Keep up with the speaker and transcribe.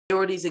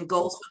priorities and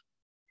goals.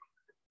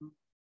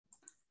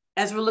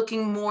 As we're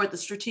looking more at the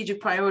strategic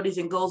priorities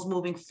and goals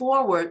moving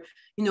forward,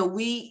 you know,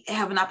 we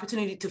have an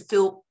opportunity to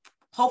fill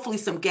hopefully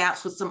some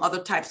gaps with some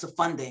other types of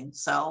funding.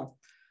 So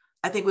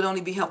I think it would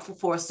only be helpful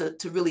for us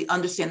to really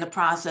understand the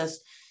process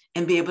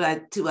and be able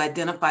to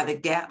identify the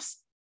gaps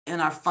in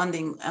our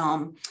funding.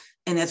 And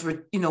as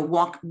we're, you know,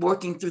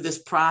 working through this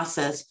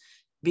process,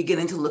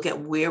 beginning to look at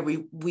where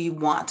we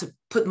want to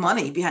put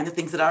money behind the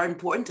things that are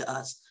important to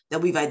us that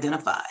we've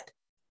identified.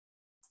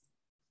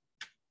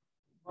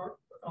 Mark,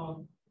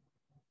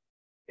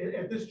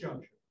 at this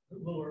juncture, a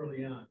little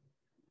early on,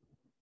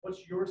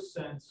 what's your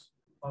sense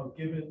of,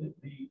 given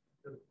the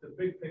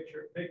big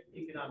picture, big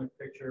economic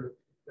picture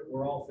that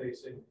we're all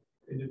facing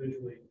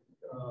individually,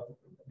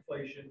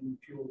 inflation,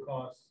 fuel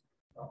costs,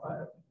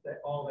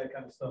 all that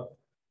kind of stuff?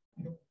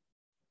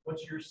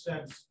 What's your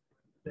sense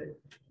that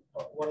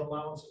what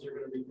allowances are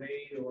going to be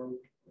made, or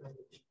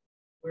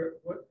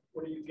what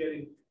are you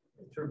getting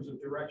in terms of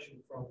direction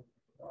from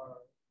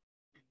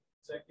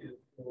executive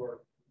for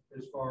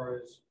as far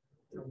as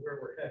where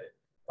we're headed?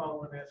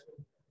 Follow and asking.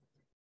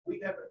 We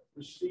haven't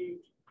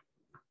received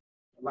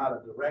a lot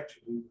of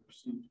direction. We've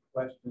received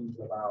questions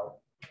about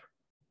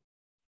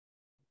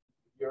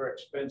your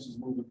expenses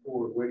moving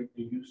forward. Where do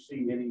you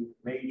see any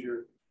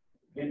major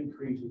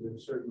increases in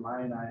certain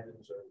line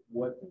items, or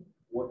what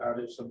are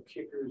there some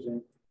kickers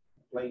in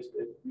place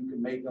that you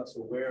can make us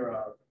aware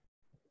of?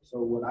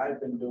 So what I've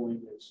been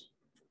doing is,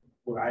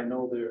 where I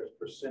know there's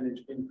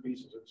percentage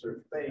increases in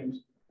certain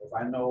things, if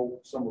I know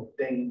some of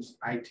Dane's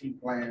IT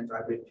plans,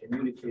 I've been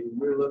communicating,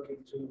 we're looking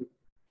to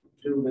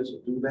do this or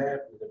do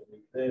that, we're going to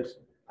do this.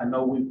 I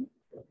know we've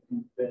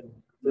been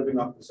living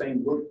off the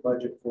same book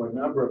budget for a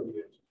number of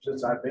years.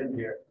 Since I've been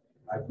here,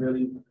 I've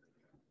really been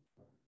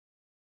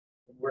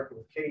working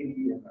with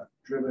Katie, and I've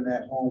driven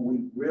that home.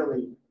 We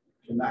really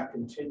cannot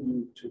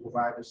continue to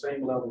provide the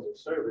same levels of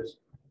service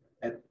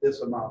at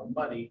this amount of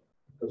money,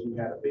 because we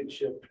had a big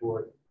shift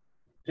toward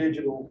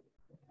digital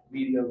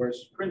media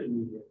versus printed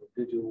media.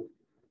 The digital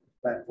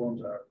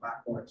platforms are a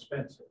lot more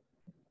expensive.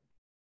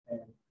 And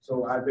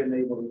so I've been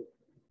able to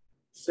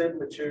send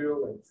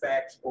material and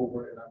fax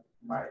over, and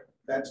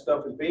that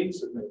stuff is being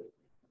submitted.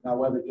 Now,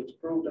 whether it gets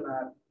approved or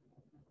not,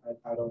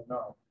 I don't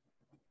know.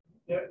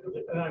 Yeah,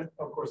 and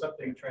of course,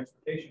 updating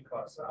transportation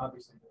costs,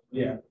 obviously.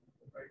 Yeah.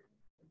 Right.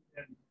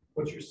 And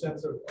what's your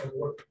sense of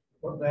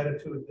what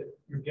latitude that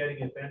you're getting,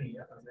 if any,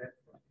 on that?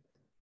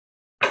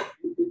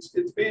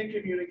 It's being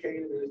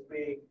communicated and it's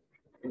being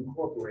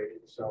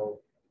incorporated. So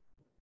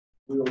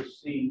we'll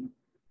see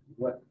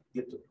what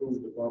gets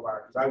approved above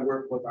because I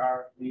work with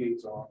our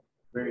liaison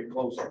very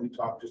closely. We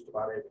talk just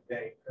about every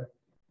day.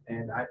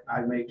 And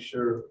I make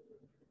sure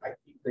I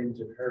keep things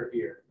in her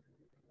ear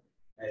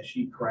as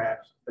she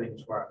crafts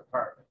things for our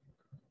department.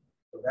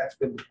 So that's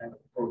been the kind of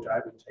approach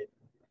I've been taking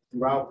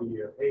throughout the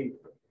year. Hey,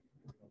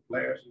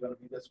 Blair's is going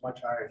to be this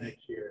much higher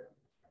next year.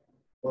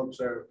 Books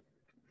are,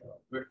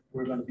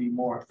 we're going to be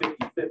more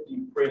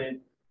 50-50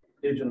 printed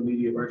digital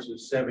media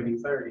versus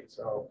 70-30.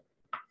 So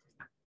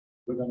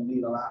we're going to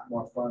need a lot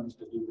more funds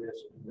to do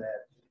this and do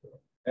that.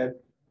 And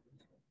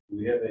do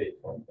we have a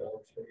fund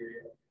balance figure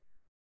yet?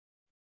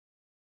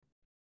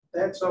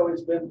 That's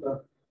always been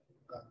the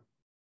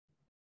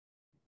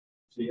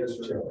yes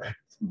or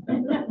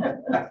no.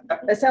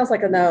 That sounds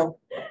like a no.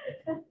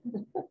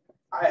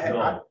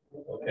 No.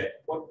 Okay.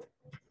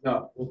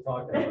 No. We'll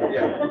talk about it.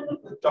 Yeah.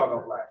 We'll talk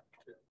offline.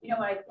 You know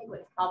what I think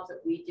what helps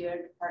that we do in our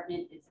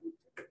department is we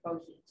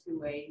approach it two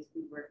ways.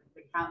 We work,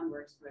 the accountant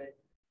works with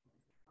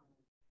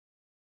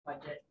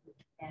budget,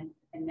 and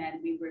then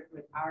we work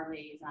with our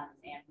liaison,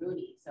 Ann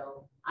Rooney.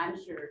 So I'm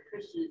sure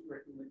Christian is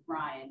working with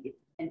Brian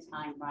and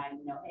telling Brian,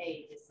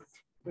 hey,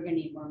 we're going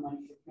to need more money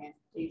for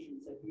transportation.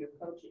 So if you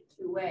approach it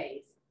two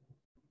ways,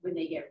 when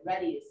they get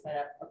ready to set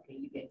up, okay,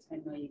 you get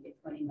 10 million, you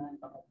get 20 million,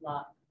 blah, blah,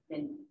 blah,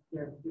 then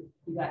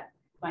you got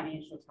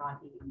financial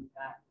talking and you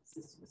got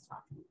systems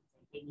talking.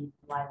 They need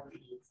library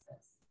needs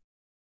this.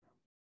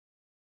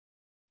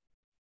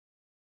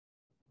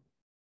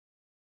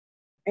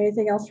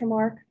 Anything else from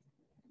Mark?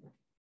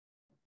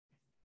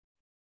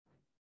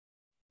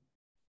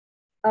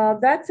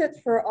 That's it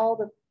for all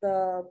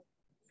the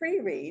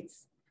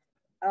pre-reads.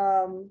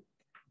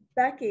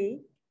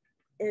 Becky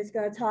is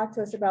going to talk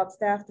to us about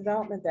Staff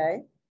Development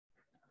Day.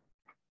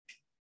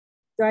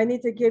 Do I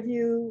need to give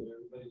you?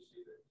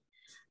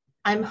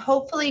 I'm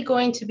hopefully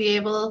going to be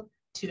able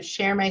to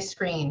share my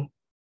screen.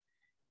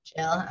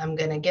 Jill, I'm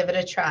going to give it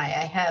a try.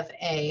 I have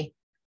a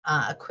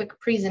quick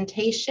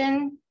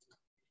presentation,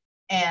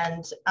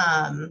 and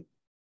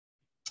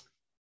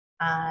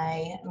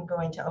I am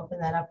going to open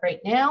that up right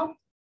now.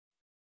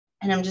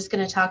 And I'm just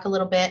going to talk a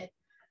little bit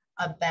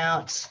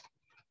about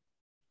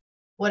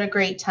what a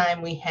great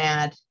time we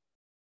had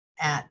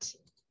at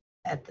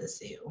the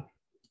zoo.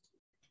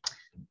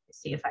 Let's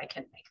see if I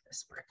can make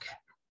this work.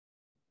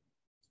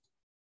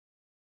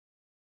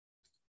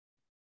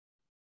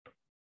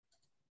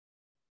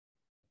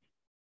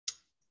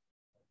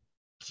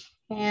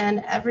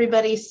 Can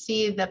everybody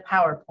see the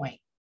PowerPoint?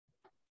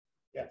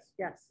 Yes.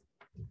 Yes.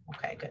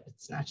 Okay, good.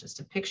 It's not just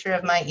a picture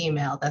of my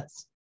email.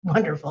 That's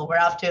wonderful. We're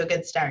off to a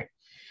good start.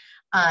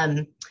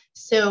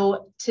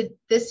 So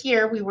this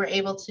year we were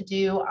able to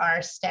do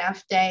our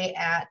staff day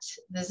at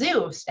the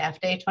zoo,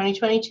 staff day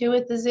 2022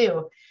 at the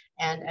zoo.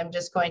 And I'm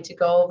just going to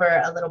go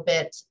over a little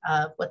bit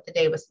of what the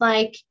day was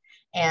like.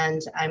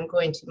 And I'm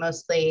going to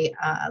mostly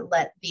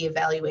let the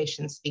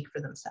evaluations speak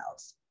for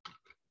themselves.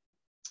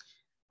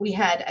 We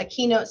had a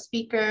keynote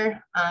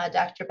speaker,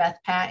 Dr. Beth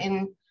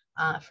Patton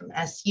from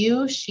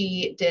SU.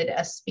 She did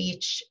a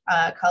speech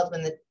called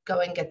When the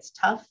Going Gets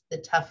Tough, the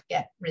Tough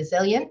Get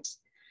Resilient.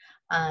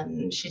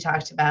 She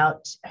talked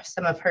about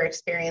some of her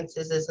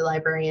experiences as a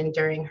librarian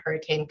during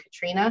Hurricane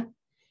Katrina,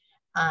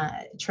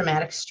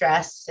 traumatic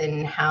stress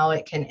and how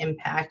it can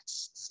impact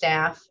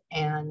staff,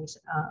 and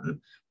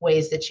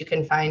ways that you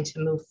can find to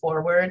move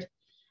forward,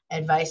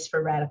 advice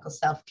for radical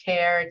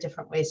self-care,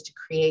 different ways to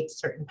create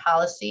certain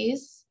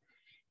policies.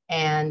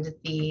 And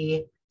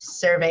the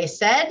survey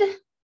said,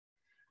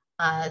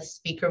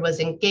 speaker was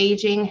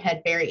engaging,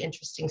 had very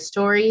interesting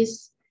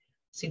stories,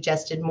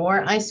 suggested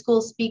more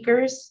iSchool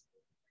speakers.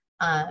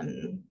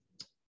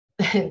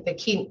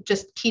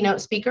 Just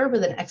keynote speaker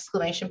with an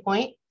exclamation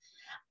point.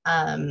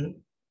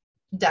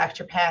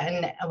 Dr.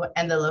 Patton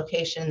and the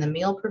location and the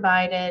meal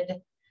provided.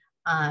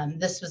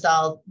 This was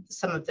all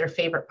some of their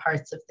favorite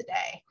parts of the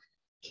day.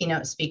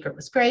 Keynote speaker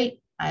was great.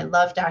 I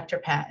love Dr.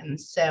 Patton.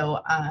 So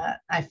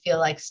I feel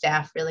like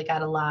staff really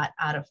got a lot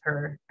out of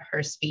her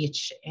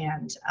speech,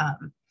 and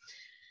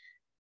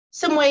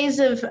some ways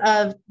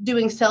of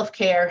doing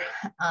self-care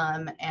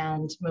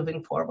and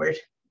moving forward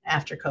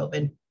after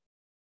COVID.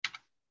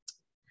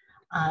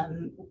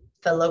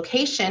 The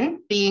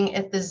location being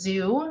at the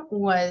zoo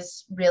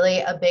was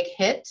really a big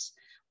hit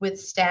with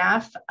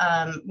staff.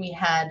 We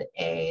had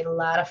a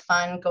lot of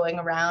fun going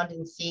around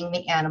and seeing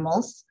the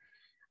animals.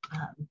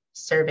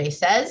 Survey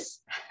says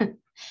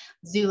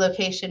zoo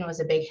location was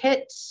a big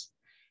hit.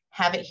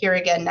 Have it here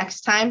again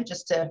next time,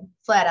 just a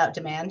flat out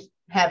demand.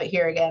 Have it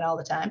here again all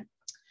the time.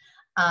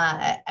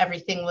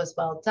 Everything was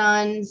well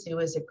done. Zoo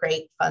is a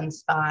great fun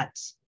spot.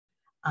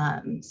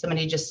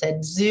 Somebody just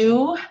said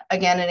zoo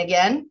again and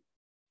again.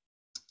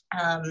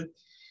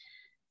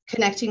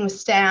 Connecting with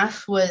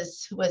staff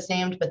was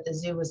named, but the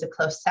zoo was a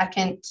close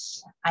second.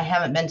 I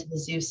haven't been to the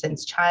zoo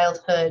since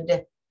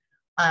childhood.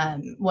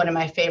 One of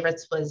my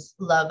favorites was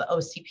love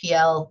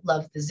OCPL,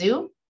 love the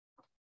zoo,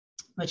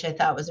 which I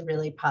thought was a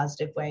really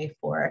positive way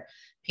for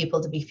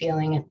people to be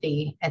feeling at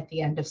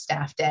the end of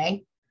staff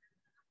day.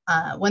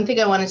 One thing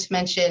I wanted to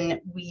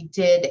mention, we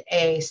did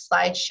a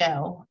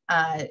slideshow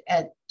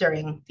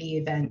during the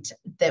event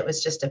that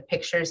was just of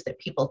pictures that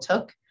people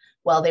took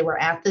while they were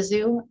at the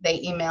zoo.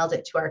 They emailed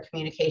it to our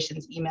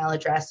communications email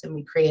address, and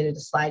we created a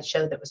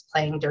slideshow that was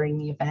playing during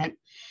the event.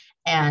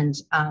 And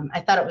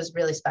I thought it was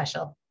really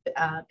special.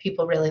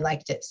 People really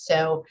liked it.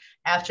 So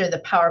after the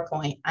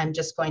PowerPoint, I'm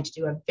just going to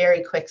do a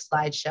very quick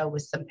slideshow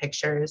with some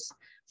pictures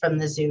from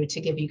the zoo to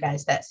give you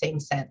guys that same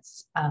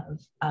sense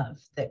of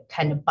the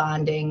kind of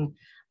bonding,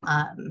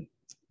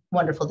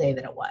 wonderful day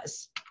that it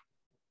was.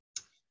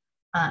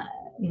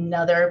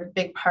 Another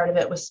big part of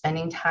it was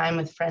spending time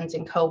with friends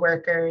and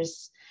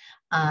coworkers.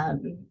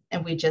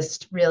 And we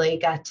just really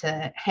got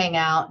to hang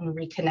out and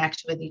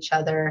reconnect with each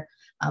other.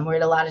 We're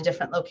at a lot of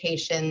different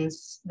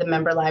locations. The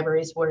member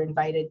libraries were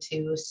invited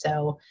to,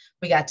 so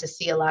we got to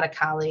see a lot of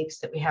colleagues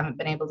that we haven't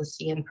been able to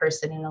see in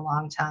person in a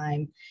long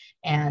time,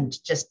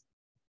 and just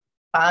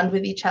bond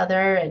with each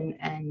other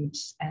and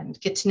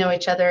get to know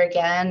each other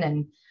again.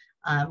 And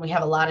we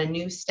have a lot of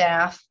new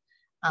staff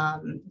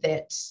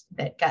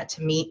that got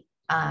to meet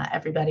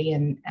everybody,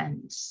 and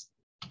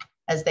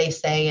as they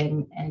say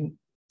and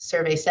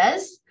survey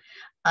says,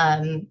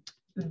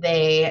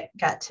 they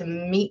got to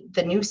meet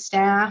the new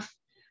staff,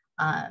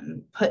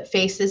 put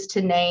faces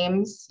to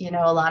names. You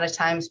know, a lot of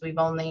times we've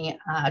only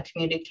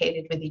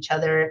communicated with each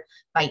other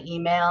by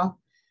email.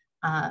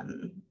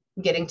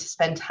 Getting to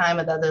spend time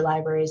with other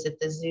libraries at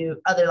the zoo,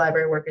 other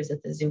library workers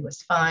at the zoo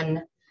was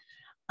fun.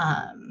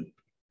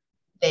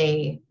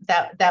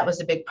 That was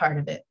a big part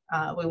of it.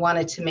 We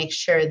wanted to make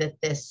sure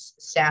that this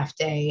staff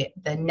day,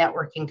 the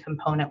networking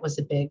component was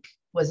a big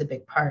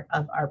part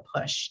of our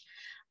push.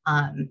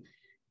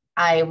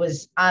 I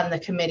was on the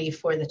committee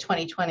for the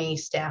 2020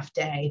 staff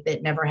day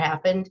that never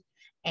happened,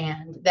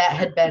 and that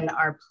had been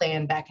our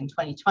plan back in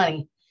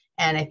 2020.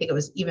 And I think it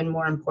was even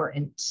more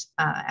important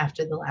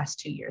after the last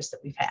 2 years that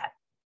we've had.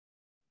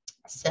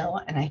 So,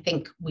 and I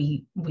think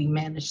we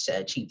managed to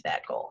achieve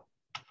that goal.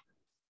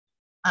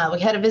 We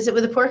had a visit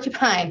with a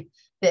porcupine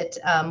that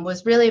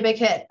was really a big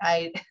hit.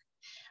 I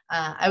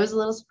was a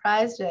little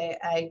surprised.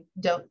 I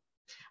don't,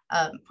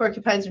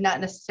 porcupines are not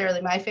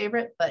necessarily my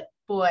favorite, but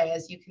boy,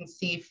 as you can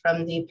see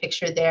from the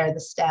picture there, the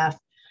staff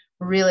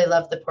really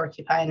loved the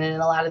porcupine, and in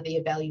a lot of the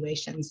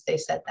evaluations, they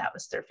said that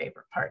was their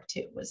favorite part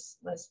too, was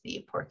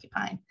the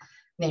porcupine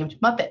named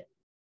Muppet.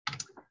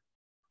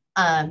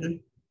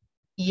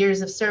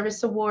 Years of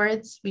Service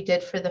Awards, we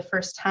did for the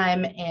first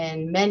time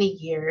in many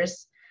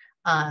years.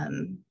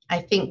 I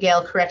think,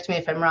 Gail, correct me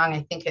if I'm wrong,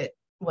 I think it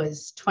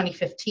was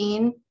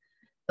 2015,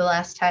 the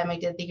last time we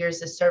did the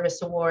Years of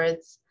Service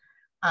Awards.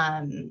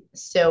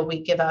 So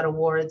we give out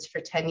awards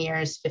for 10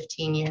 years,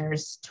 15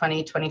 years,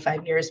 20,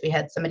 25 years. We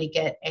had somebody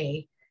get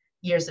a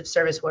Years of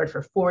Service Award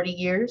for 40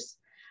 years.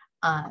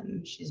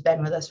 She's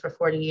been with us for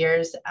 40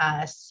 years.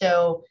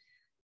 So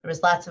there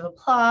was lots of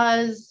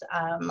applause,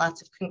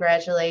 lots of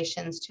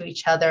congratulations to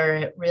each other.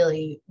 It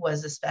really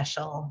was a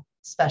special,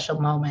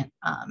 special moment.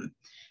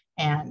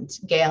 And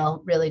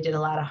Gail really did a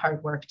lot of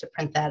hard work to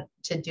print that,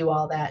 to do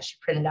all that. She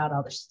printed out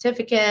all the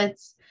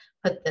certificates,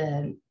 put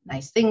the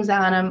nice things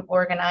on them,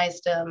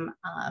 organized them,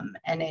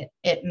 and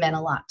it meant a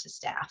lot to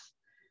staff.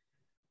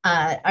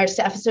 Our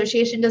staff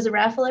association does a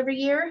raffle every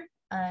year.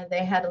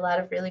 They had a lot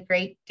of really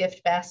great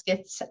gift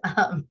baskets.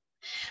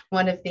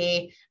 One of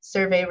the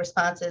survey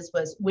responses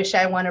was, "Wish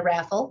I won a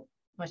raffle,"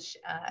 which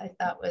I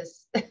thought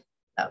was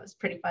that was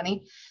pretty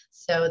funny.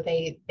 So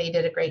they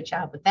did a great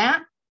job with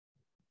that.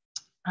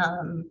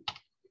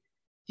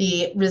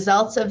 The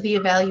results of the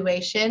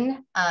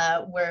evaluation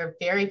were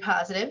very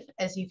positive,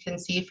 as you can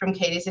see from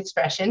Katie's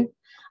expression.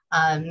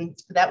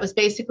 That was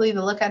basically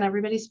the look on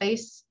everybody's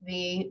face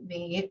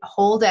the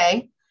whole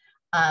day.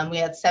 We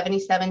had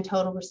 77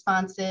 total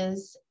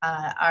responses.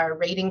 Our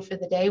rating for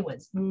the day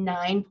was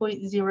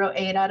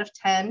 9.08 out of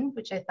 10,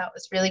 which I thought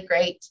was really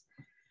great.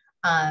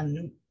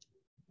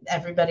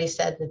 Everybody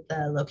said that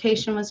the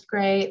location was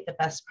great. The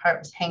best part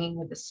was hanging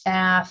with the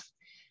staff.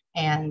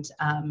 And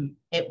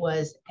it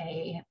was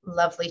a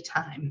lovely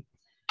time.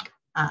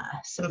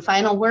 Some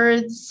final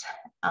words.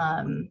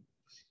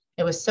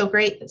 It was so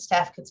great that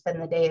staff could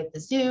spend the day at the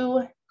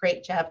zoo.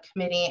 Great job,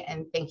 committee,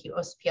 and thank you,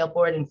 OCPL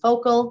board and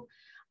Focal.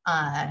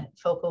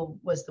 Focal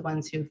was the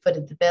ones who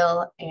footed the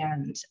bill,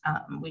 and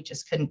we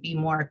just couldn't be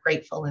more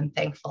grateful and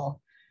thankful.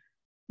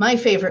 My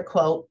favorite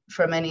quote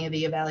from any of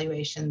the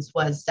evaluations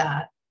was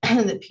that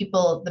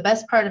the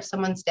best part of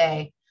someone's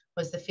day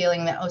was the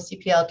feeling that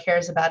OCPL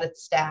cares about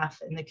its staff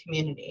and the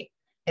community.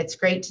 It's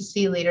great to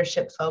see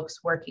leadership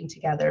folks working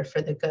together for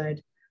the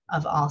good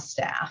of all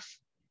staff.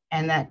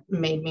 And that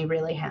made me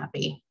really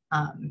happy.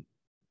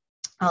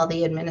 All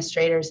the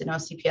administrators and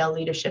OCPL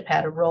leadership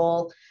had a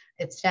role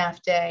at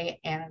staff day.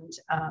 And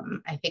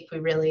I think we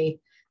really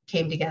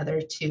came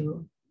together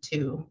to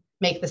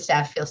make the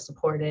staff feel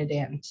supported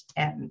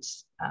and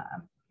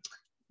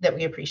that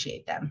we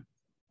appreciate them.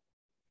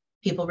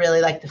 People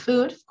really like the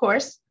food, of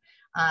course.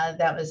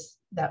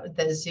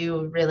 The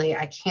zoo really,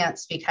 I can't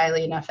speak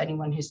highly enough.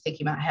 Anyone who's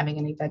thinking about having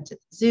an event at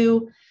the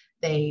zoo,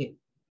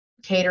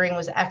 catering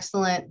was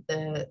excellent.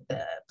 The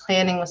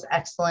planning was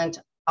excellent.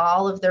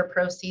 All of their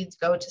proceeds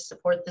go to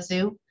support the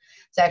zoo.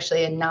 It's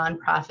actually a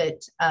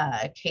nonprofit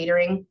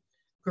catering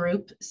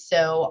group.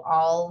 So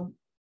all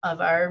of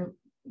our,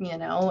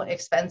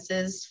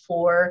 expenses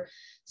for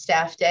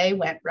staff day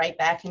went right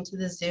back into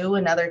the zoo,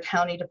 another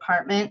county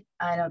department.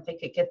 I don't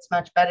think it gets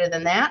much better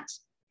than that.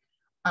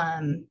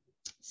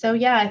 So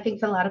yeah, I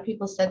think a lot of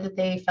people said that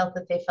they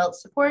felt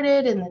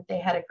supported and that they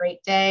had a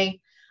great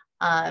day.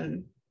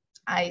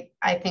 I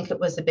think it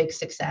was a big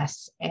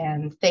success,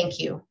 and thank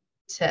you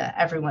to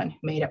everyone who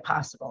made it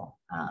possible.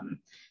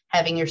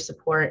 Having your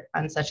support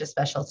on such a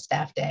special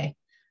staff day,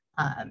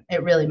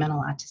 it really meant a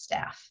lot to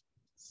staff.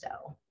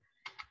 So,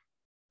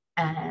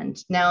 and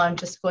now I'm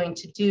just going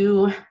to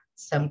do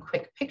some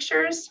quick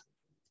pictures.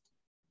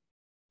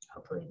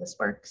 Hopefully this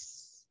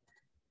works.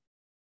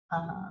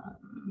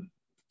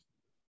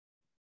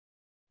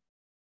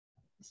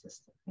 Is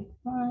this the right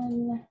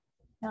one?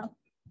 No.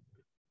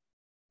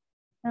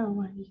 No,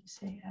 what do you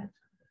say?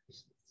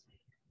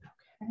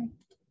 Okay.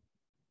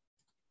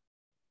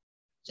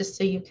 Just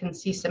so you can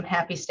see some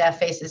happy staff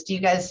faces. Do you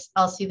guys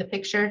all see the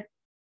picture?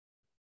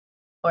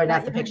 Or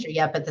not the picture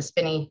yet, but the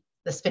spinny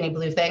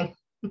blue thing?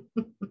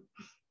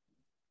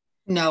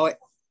 No, it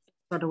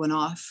sort of went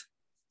off.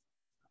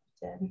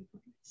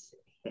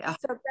 Yeah.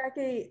 So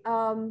Becky,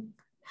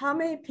 how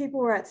many people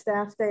were at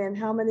staff day and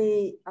how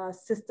many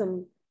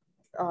system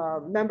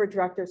member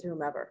directors,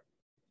 whomever?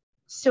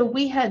 So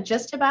we had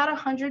just about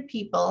 100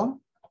 people,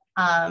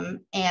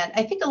 and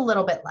I think a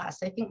little bit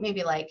less. I think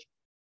maybe like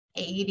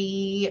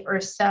 80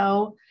 or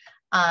so.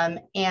 And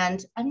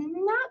I'm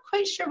not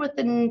quite sure what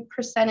the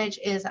percentage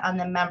is on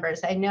the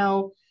members. I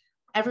know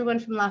everyone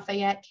from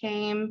Lafayette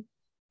came.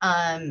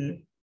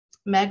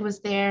 Meg was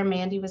there,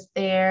 Mandy was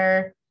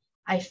there.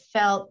 I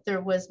felt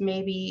there was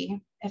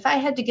maybe, if I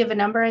had to give a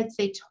number, I'd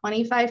say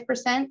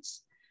 25%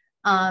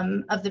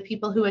 of the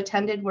people who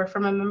attended were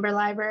from a member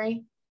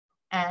library,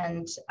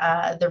 and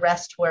the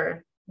rest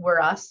were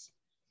us.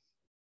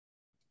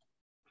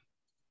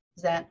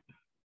 Is that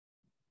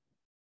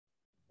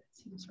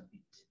seems right?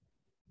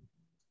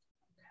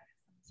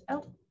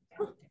 Oh,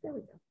 there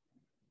we go.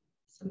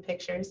 Some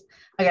pictures.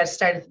 I got to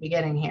start at the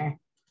beginning here.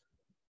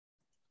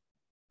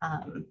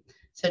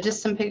 So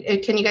just some,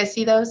 can you guys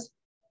see those?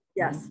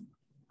 Yes.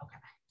 Okay.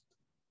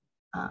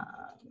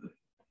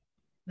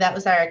 That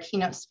was our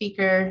keynote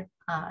speaker,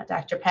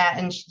 Dr.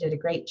 Patton. She did a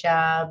great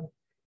job.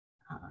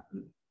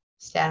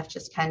 Staff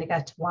just kind of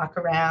got to walk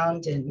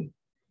around and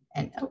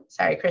oh,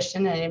 sorry,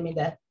 Christian, I didn't mean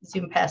to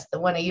zoom past the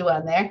one of you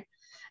on there.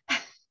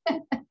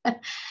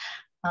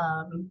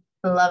 I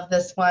love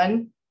this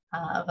one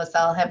of us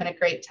all having a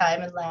great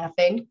time and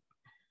laughing.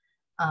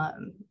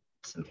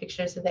 Some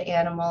pictures of the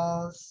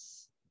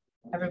animals.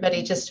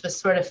 Everybody just was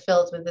sort of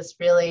filled with this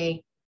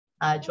really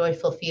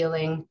joyful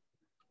feeling.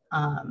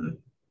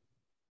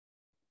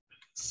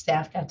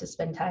 Staff got to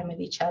spend time with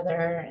each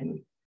other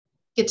and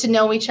get to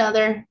know each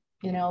other,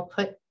 you know,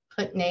 put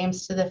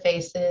names to the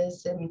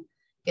faces and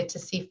get to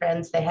see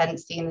friends they hadn't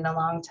seen in a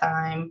long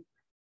time.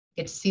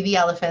 Get to see the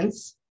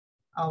elephants,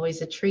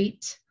 always a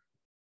treat.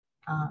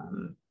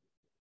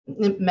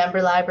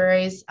 Member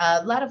libraries,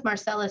 a lot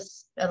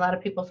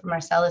of people from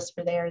Marcellus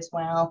were there as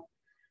well.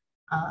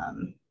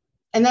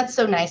 And that's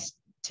so nice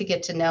to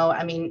get to know.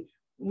 I mean,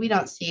 we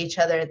don't see each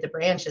other at the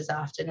branches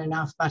often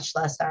enough, much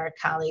less our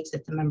colleagues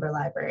at the member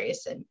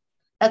libraries. And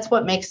that's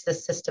what makes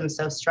this system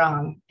so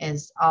strong,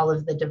 is all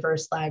of the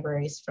diverse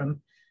libraries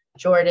from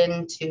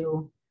Jordan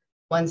to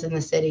ones in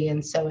the city.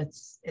 And so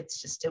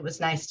it was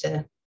nice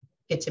to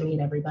get to meet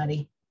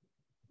everybody.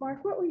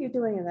 Mark, what were you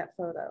doing in that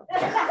photo?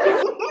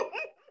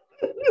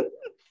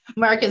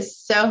 Mark is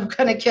so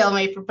gonna kill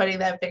me for putting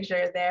that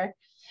picture there.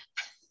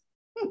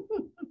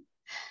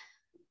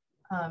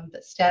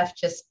 But staff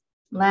just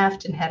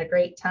laughed and had a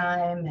great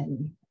time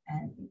and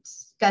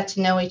got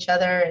to know each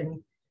other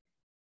and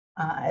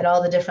at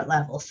all the different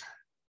levels.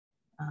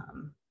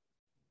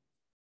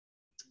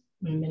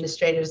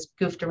 Administrators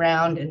goofed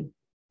around and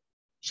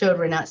showed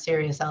we're not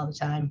serious all the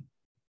time.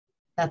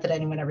 Not that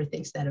anyone ever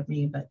thinks that of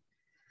me, but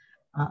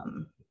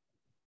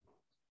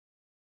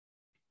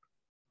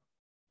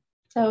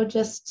so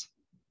just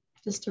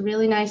a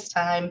really nice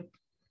time.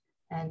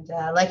 And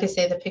like I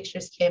say, the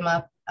pictures came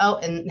up. Oh,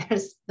 and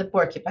there's the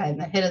porcupine,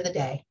 the hit of the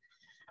day.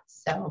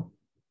 So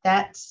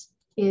that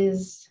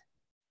is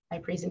my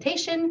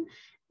presentation.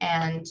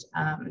 And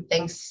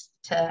thanks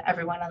to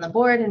everyone on the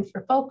board and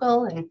for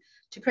Focal and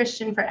to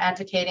Christian for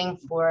advocating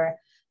for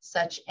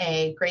such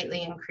a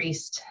greatly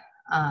increased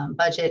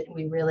budget.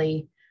 We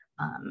really,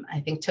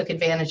 I think, took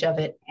advantage of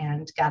it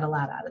and got a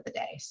lot out of the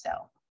day. So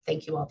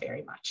thank you all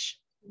very much.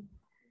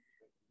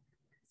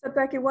 So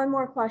Becky, one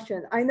more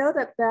question. I know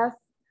that Beth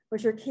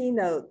was your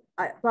keynote,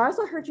 but I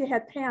also heard you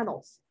had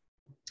panels.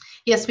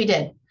 Yes, we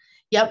did.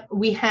 Yep,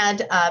 we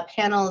had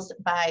panels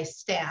by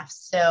staff.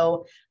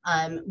 So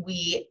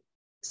we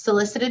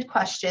solicited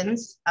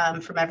questions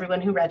from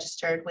everyone who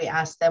registered. We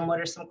asked them what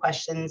are some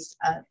questions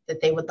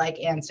that they would like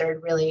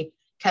answered, really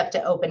kept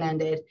it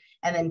open-ended.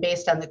 And then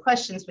based on the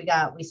questions we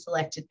got, we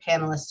selected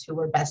panelists who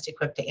were best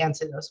equipped to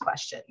answer those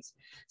questions.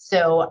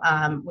 So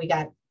we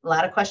got a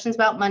lot of questions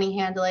about money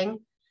handling.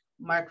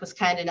 Mark was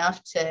kind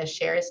enough to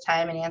share his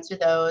time and answer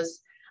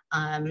those.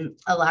 A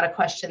lot of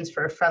questions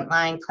for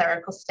frontline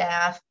clerical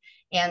staff.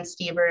 Ann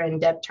Stever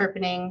and Deb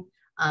Turpening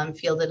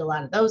fielded a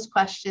lot of those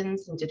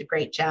questions and did a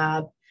great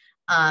job.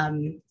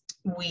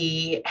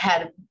 We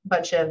had a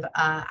bunch of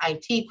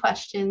IT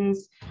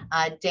questions.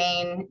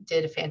 Dane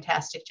did a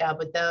fantastic job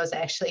with those. I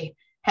actually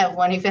have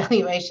one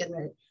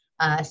evaluation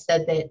that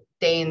said that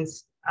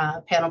Dane's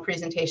panel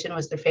presentation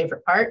was their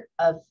favorite part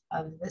of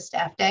the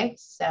staff day.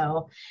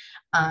 So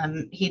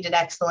he did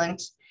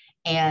excellent.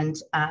 And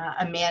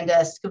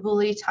Amanda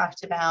Scavulli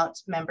talked about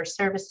member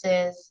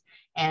services,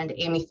 and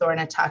Amy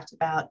Thorna talked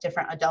about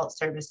different adult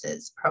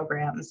services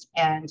programs.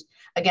 And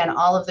again,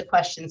 all of the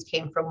questions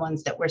came from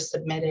ones that were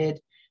submitted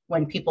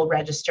when people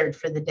registered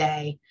for the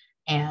day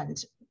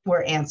and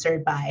were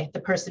answered by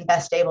the person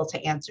best able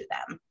to answer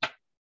them.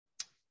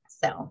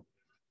 So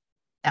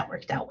that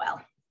worked out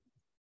well.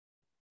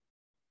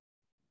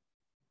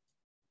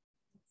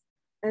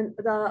 And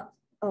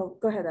oh,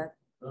 go ahead, Ed.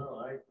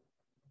 No, it's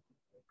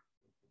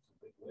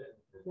a big win.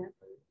 Yeah.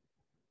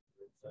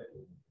 We're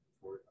excited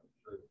for it, I'm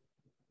sure.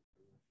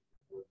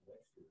 For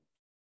next year.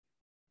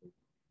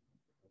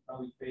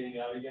 Probably fading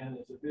out again.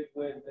 It's a big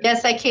win.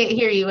 Yes, I can't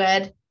hear you,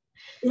 Ed.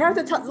 You have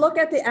to look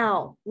at the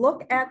owl.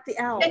 Look at the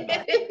owl. I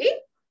didn't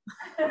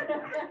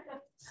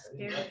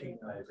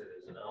recognize it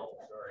as an owl,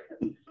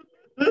 sorry.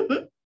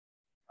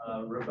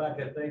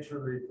 Rebecca, thanks for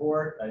the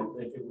report. I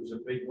think it was a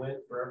big win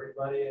for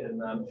everybody,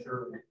 and I'm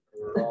sure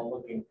we're all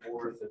looking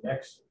forward to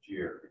next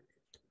year.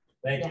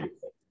 Thank you.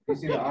 You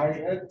see the eye,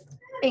 Ed?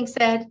 Thanks,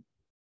 Ed.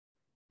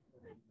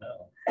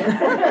 No.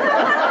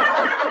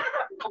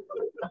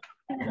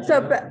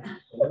 So,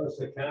 There was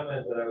a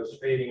comment that I was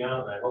fading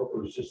out, and I hope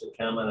it was just a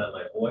comment on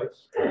my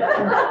voice.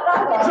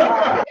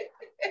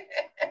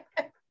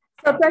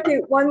 So Becky,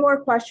 one more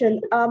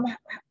question. I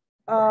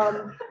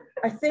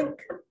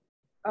think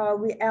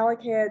we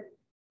allocated,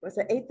 was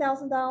it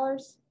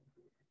 $8,000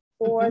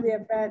 for the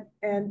event,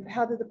 and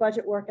how did the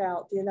budget work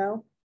out? Do you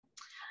know?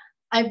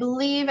 I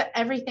believe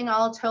everything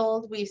all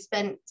told, we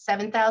spent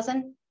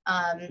 $7,000.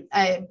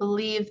 I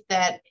believe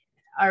that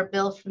our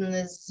bill from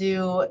the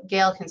zoo,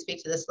 Gail can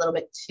speak to this a little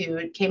bit too,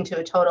 it came to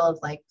a total of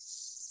like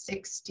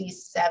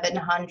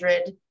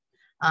 $6,700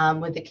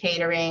 with the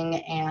catering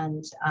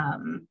and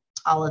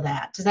all of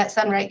that. Does that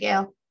sound right,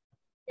 Gail?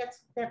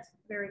 That's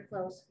very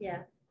close, yeah.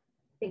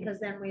 Because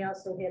then we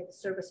also had the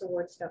service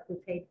award stuff we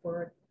paid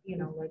for, you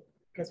know, like,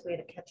 because we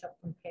had to catch up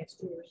from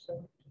past years,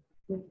 so.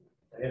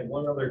 I had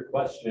one other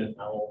question.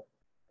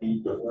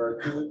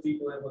 Were two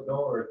people able to go,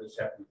 or this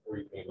happened before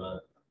you came on?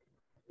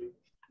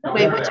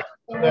 Wait, which?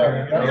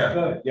 There you go. Yeah.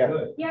 Good, Yeah.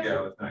 good. Yeah, Yeah,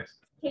 it was nice.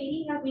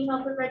 Katie had me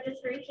help with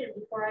registration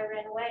before I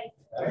ran away.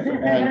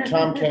 And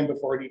Tom came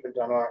before he'd even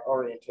done our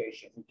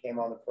orientation. He came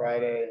on the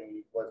Friday and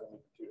he wasn't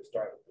due to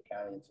start with the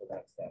county until the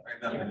next day. I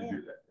had nothing to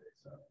do that day,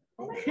 so.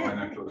 Oh my Why God.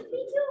 not go to Me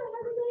too, I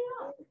have a day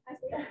off.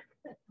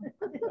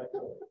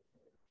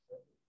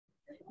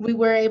 We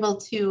were able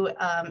to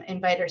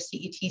invite our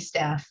CET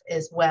staff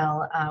as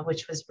well,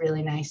 which was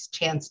really nice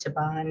chance to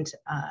bond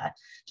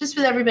just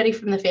with everybody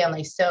from the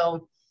family.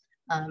 So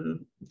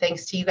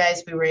thanks to you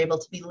guys, we were able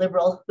to be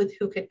liberal with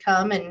who could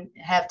come and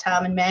have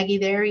Tom and Maggie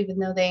there, even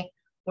though they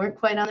weren't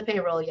quite on the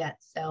payroll yet.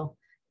 So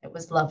it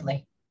was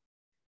lovely.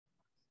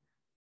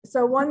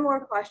 So one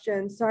more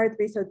question. Sorry to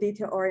be so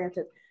detail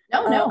oriented.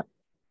 No.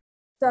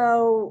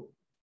 So,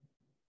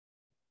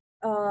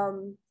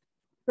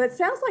 but it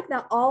sounds like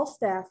not all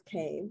staff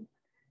came.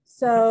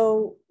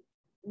 So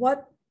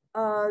what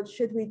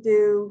should we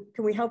do?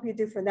 Can we help you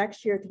do for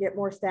next year to get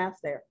more staff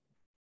there?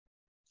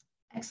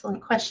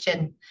 Excellent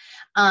question.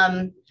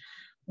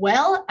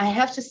 Well, I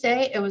have to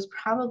say it was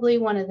probably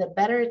one of the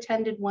better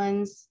attended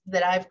ones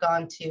that I've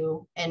gone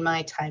to in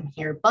my time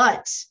here,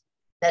 but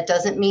that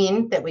doesn't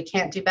mean that we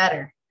can't do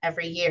better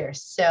every year.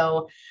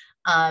 So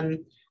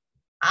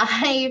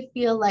I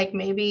feel like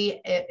maybe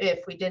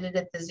if we did it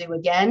at the zoo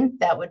again,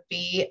 that would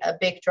be a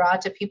big draw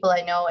to people.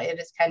 I know it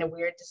is kind of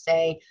weird to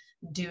say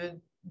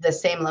do the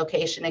same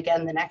location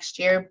again the next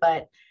year,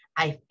 but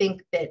I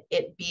think that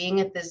it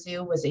being at the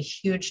zoo was a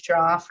huge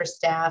draw for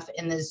staff,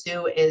 and the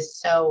zoo is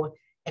so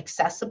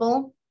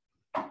accessible.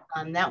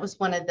 That was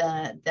one of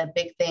the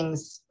big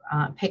things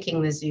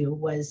picking the zoo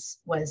was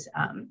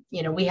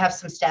you know, we have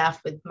some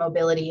staff with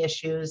mobility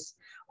issues,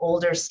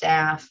 older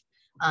staff.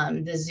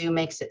 The zoo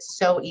makes it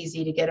so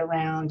easy to get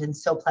around and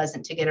so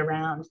pleasant to get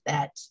around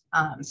that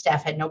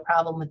staff had no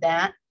problem with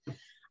that.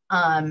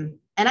 And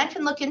I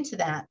can look into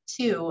that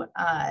too.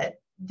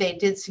 They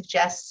did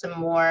suggest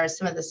some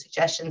of the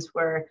suggestions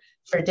were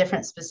for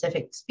different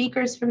specific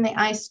speakers from the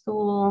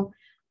iSchool.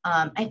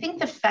 I think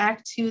the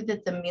fact too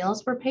that the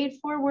meals were paid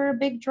for were a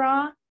big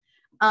draw.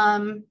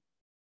 I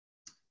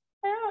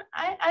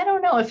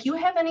don't know if you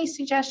have any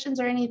suggestions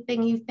or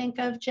anything you think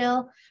of,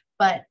 Jill,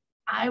 but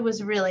I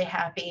was really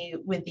happy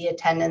with the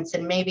attendance,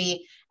 and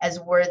maybe as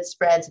word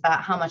spreads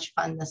about how much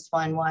fun this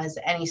one was,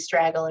 any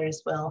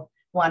stragglers will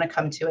want to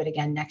come to it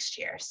again next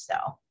year. So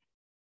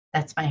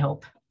that's my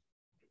hope.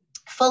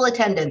 Full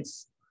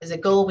attendance is a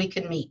goal we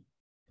can meet.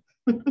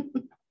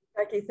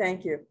 Becky,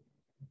 thank you.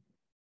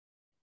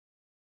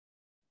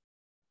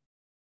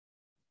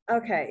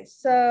 Okay,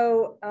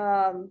 so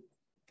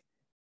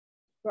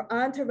we're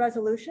on to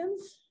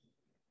resolutions.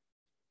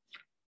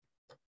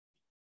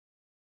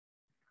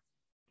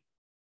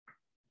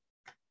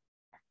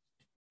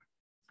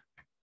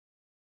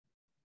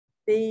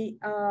 The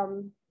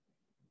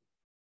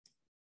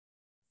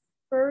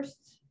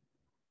first,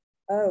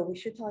 we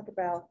should talk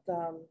about,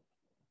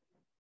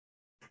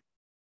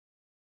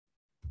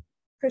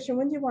 Christian,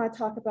 when do you want to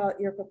talk about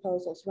your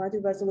proposals? You want to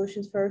do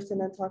resolutions first and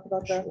then talk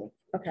about the, Sure.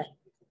 Okay.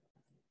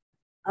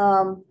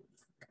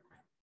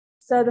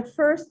 So the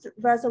first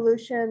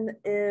resolution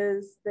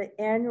is the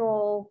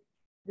annual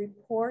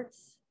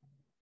reports.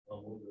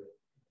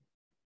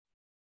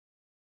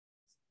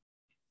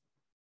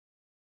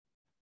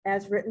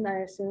 As written, I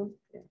assume.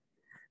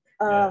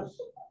 Yes.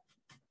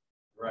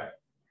 Right.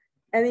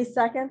 Any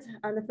second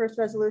on the first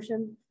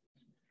resolution?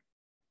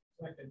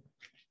 Second.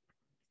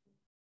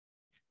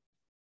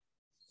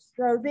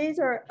 So these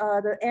are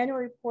the annual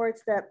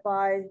reports that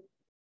by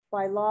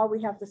law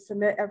we have to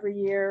submit every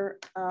year.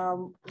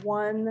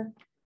 One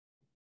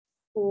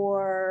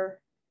for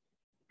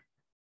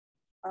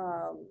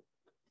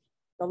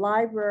the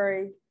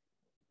library.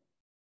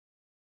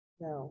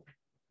 No.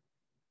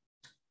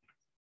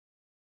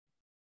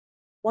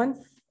 One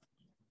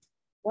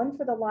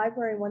for the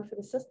library, one for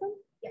the system?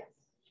 Yes.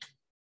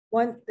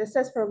 One, it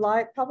says for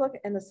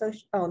public and the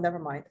social, oh, never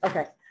mind.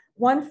 Okay.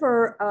 One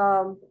for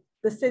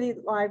the city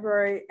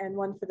library and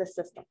one for the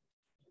system.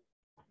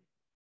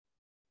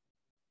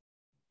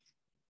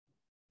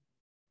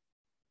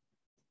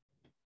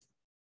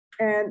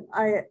 And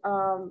I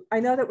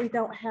know that we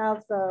don't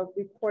have the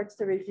reports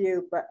to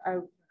review, but I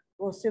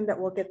will assume that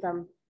we'll get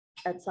them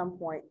at some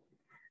point.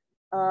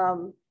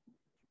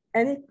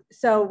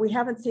 So we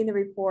haven't seen the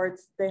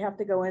reports. They have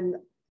to go in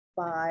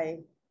by,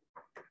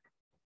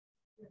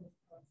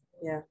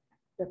 yeah,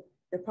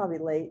 they're probably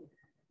late.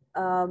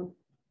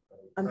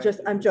 I'm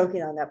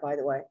joking on that, by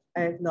the way.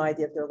 I have no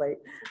idea if they're late.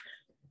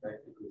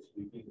 Practically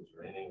speaking, is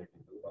there anything we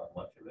can do about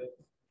much of it?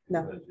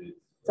 No, Because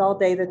it's all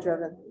data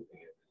driven.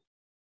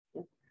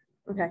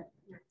 Okay.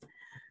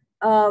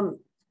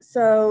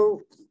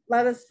 So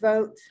let us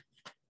vote.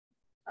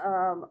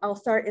 I'll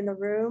start in the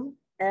room.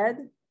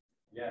 Ed?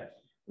 Yes.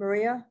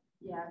 Maria?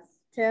 Yes.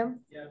 Tim?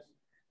 Yes.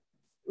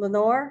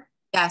 Lenore?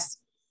 Yes.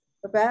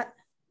 Babette?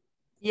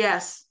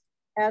 Yes.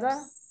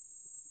 Etta?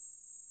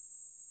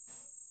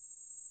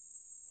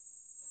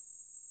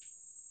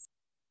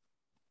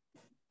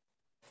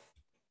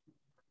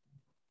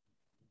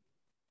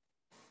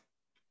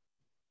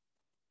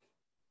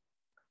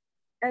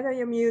 Edna,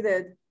 you're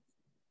muted.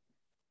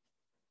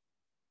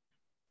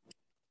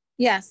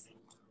 Yes.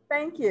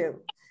 Thank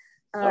you.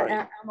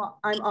 And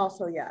I'm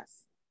also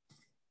yes.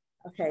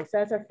 Okay, so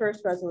that's our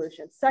first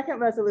resolution. Second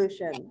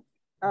resolution,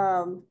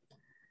 that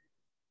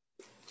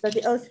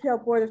the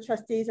OCPL Board of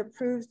Trustees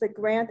approves the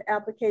grant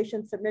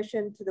application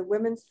submission to the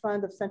Women's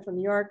Fund of Central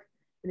New York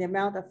in the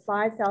amount of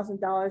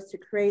 $5,000 to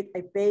create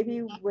a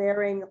baby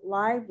wearing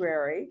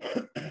library,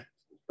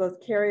 both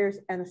carriers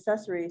and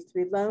accessories, to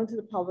be loaned to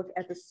the public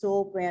at the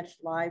Sewell Branch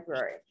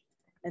Library.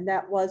 And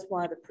that was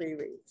one of the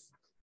pre-reads.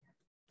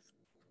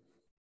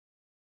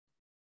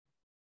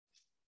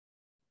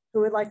 Who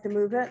would like to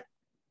move it?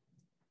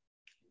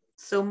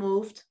 So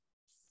moved.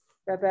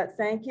 Babette,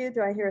 thank you.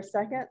 Do I hear a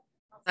second?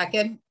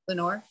 Second,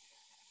 Lenore.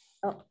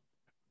 Oh,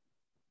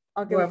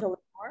 I'll give it to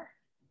Lenore.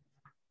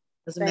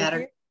 Doesn't Thank matter.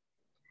 you.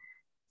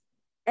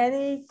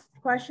 Any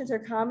questions or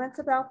comments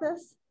about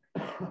this?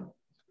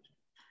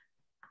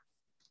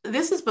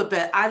 This is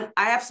Babette. I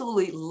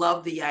absolutely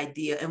love the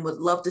idea and would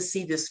love to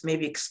see this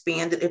maybe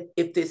expanded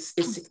if this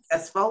is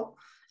successful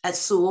at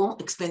Sewell,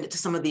 expand it to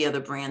some of the other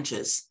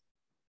branches.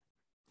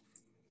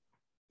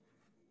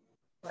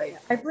 Right.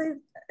 I believe,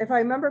 if I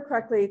remember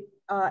correctly,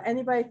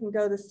 anybody can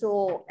go to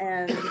Sewell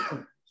and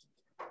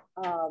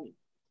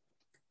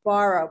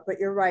borrow, but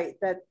you're right,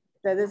 that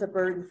is a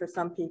burden for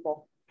some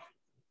people.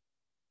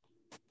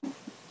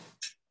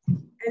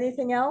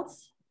 Anything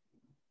else?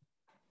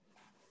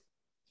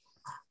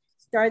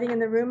 Starting in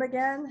the room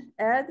again,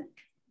 Ed?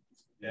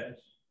 Yes.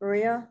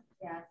 Maria?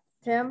 Yes.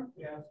 Tim?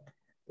 Yes.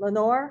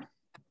 Lenore?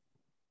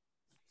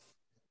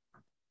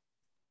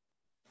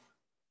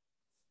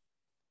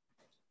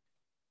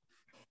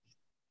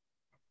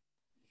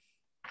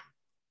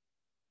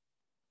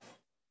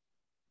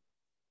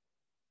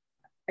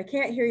 I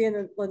can't hear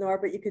you, Lenore,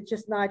 but you could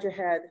just nod your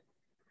head.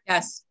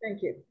 Yes.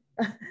 Thank you.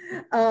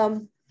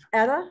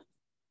 Etta?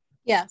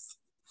 Yes.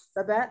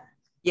 Babette?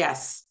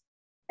 Yes.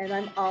 And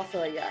I'm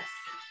also a yes.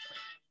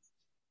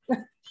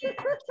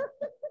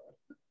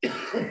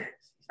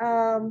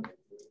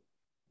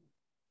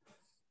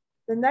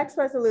 The next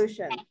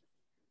resolution,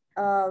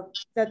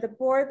 that the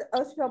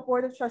OCPL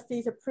Board of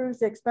Trustees approves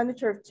the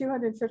expenditure of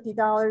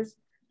 $250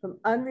 from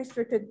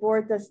unrestricted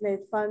board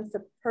designated funds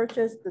to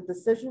purchase the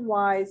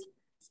DecisionWise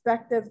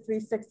Spective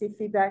 360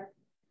 feedback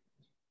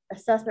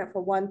assessment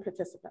for one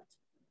participant.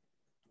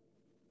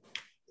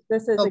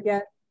 This is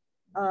again,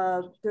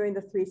 during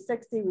the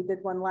 360, we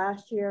did one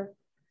last year.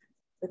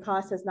 The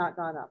cost has not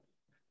gone up.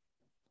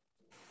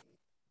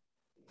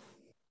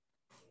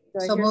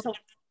 So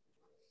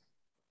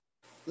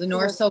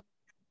Lenore, so.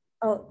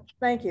 Oh,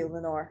 thank you,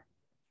 Lenore.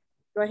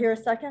 Do I hear a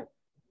second?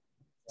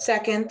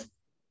 Second.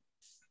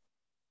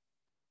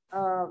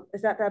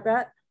 Is that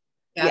Babette?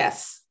 Yeah.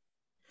 Yes.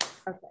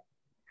 Okay.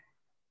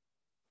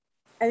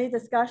 Any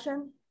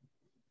discussion?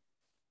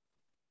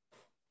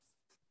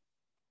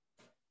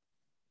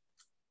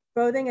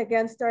 Voting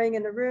again, starting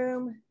in the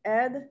room.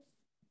 Ed?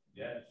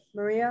 Yes.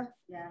 Maria?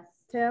 Yes.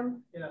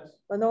 Tim? Yes.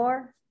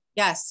 Lenore?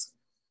 Yes.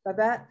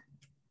 Babette?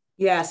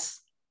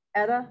 Yes.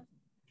 Etta?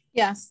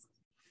 Yes.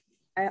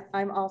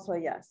 I'm also a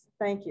yes.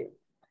 Thank you.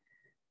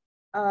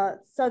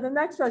 So the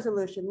next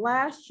resolution,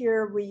 last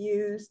year we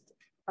used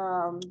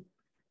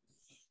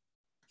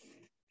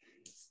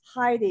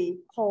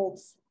Heidi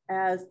Holtz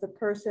as the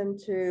person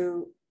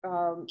to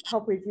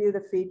help review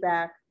the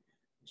feedback.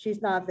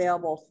 She's not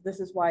available, so this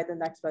is why the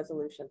next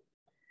resolution.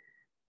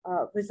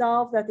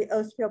 Resolve that the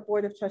OCPL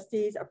Board of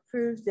Trustees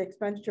approves the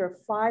expenditure of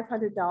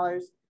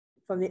 $500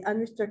 from the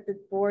unrestricted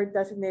board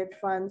designated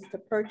funds to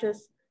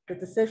purchase the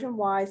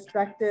DecisionWise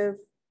Spective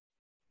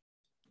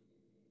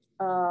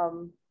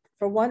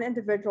for one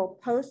individual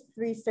post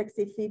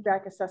 360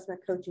 feedback assessment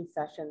coaching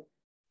session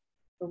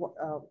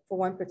for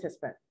one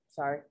participant.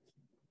 Sorry, a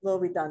little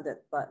redundant,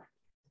 but.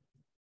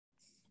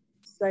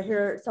 Do I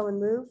hear someone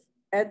move?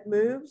 Ed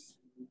moves.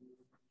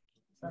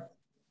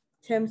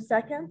 Tim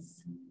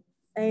seconds.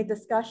 Any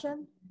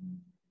discussion?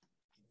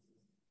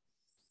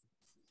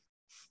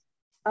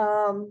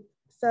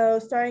 So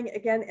starting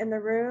again in the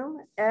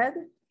room, Ed?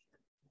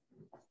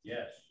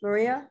 Yes.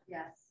 Maria?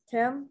 Yes.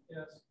 Tim?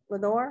 Yes.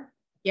 Lenore?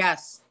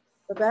 Yes.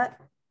 Babette?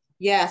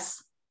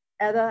 Yes.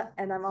 Etta?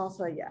 And I'm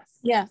also a yes.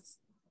 Yes.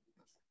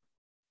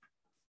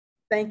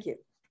 Thank you.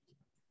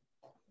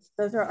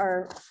 Those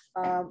are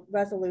our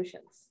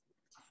resolutions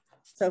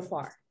so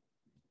far.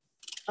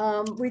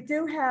 We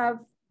do have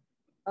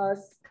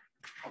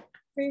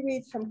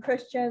pre-reads from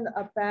Christian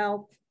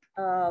about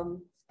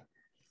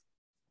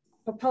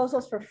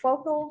proposals for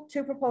focal,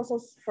 two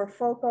proposals for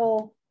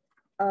focal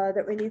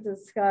that we need to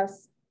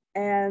discuss,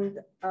 and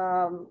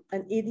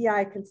an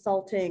EDI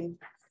consulting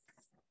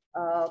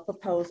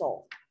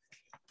proposal.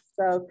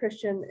 So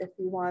Christian, if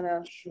you want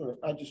to. Sure.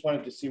 I just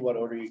wanted to see what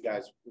order you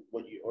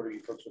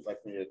folks would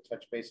like me to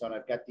touch base on.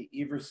 I've got the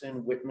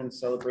Everson Whitman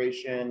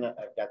celebration.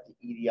 I've got the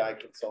EDI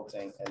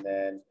consulting, and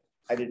then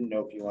I didn't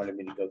know if you wanted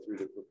me to go through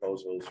the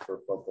proposals for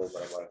focal,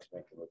 but I wanted to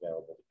make them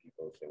available to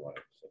people if they wanted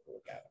to take a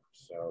look at them.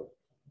 So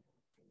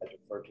I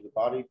defer to the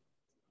body.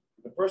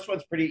 The first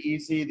one's pretty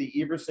easy.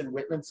 The Everson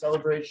Whitman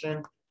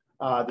celebration.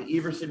 The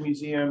Everson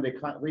Museum, they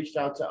reached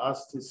out to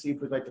us to see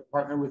if we'd like to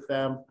partner with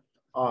them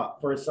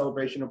for a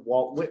celebration of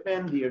Walt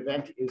Whitman. The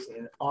event is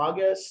in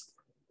August.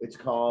 It's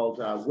called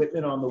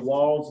Whitman on the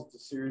Walls. It's a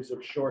series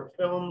of short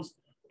films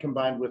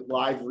combined with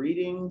live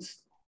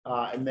readings.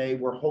 And they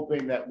were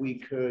hoping that we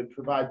could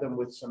provide them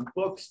with some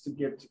books to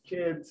give to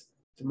kids,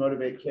 to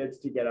motivate kids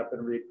to get up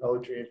and read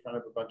poetry in front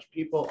of a bunch of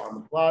people on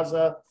the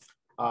plaza.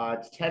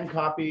 It's 10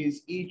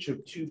 copies each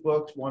of 2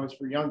 books. One is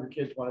for younger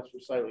kids, one is for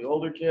slightly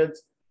older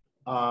kids.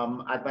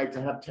 I'd like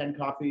to have 10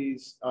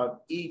 copies of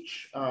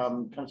each.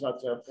 Comes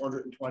out to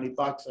 $420.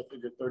 I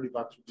figured $30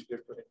 would be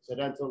good for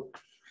incidental.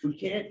 We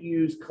can't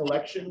use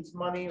collections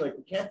money. Like,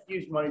 we can't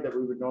use money that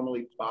we would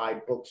normally buy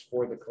books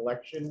for the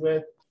collection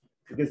with,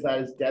 because that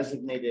is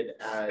designated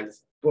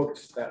as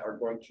books that are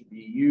going to be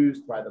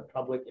used by the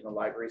public in a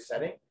library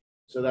setting.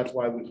 So that's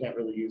why we can't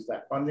really use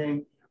that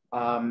funding.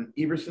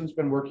 Everson's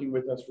been working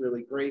with us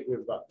really great. We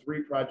have about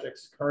 3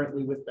 projects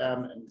currently with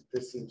them, and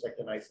this seems like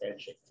a nice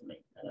handshake to me,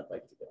 and I'd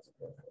like to get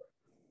support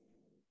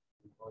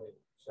for it.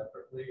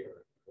 Separately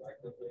or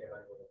collectively, and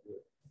I want to do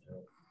it.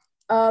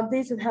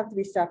 These would have to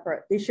be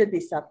separate. These should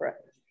be separate.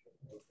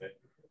 Okay.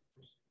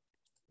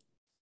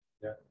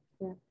 Yeah.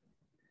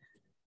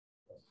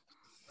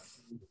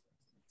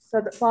 So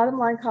the bottom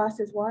line cost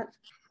is what?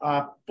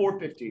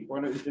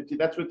 $450.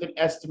 That's with an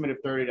estimate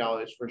of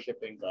 $30 for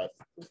shipping, but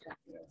okay.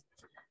 Yeah.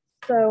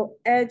 So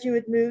Ed, you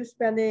would move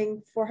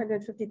spending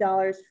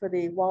 $450 for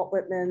the Walt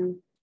Whitman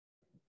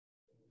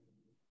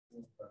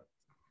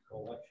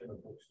collection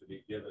of books to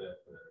be given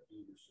at the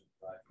Everson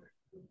project.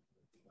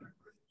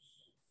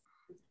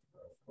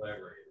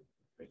 Collaborated.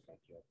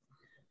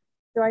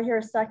 Do I hear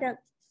a second?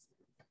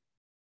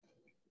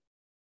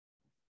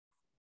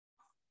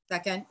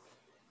 Second.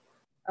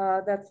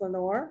 That's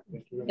Lenore.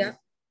 Yeah.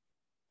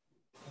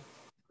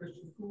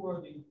 Christian, who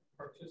are the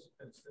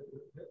participants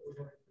that we're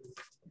going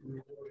to be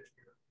rewarded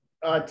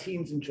here?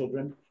 Teens and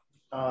children.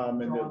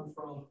 And Drawn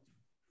from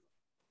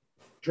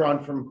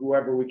drawn from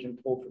whoever we can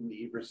pull from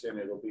the Everson.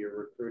 It'll be a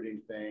recruiting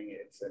thing.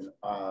 It's an,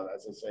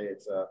 as I say,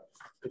 it's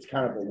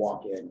kind of a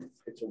walk-in.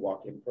 It's a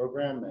walk-in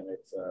program, and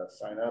it's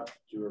sign up,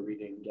 do a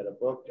reading, get a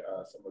book.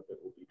 Some of it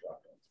will be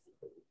drop-ins.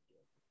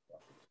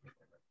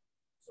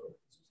 So is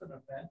this an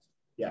event?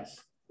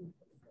 Yes.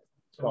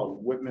 It's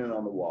called Whitman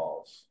on the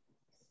Walls.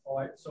 All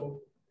right.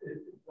 So,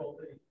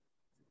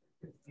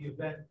 the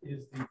event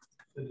is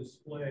the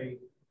display,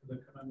 the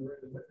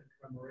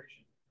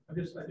commemoration. I'm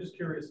just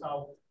curious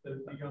how the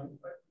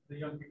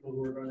young people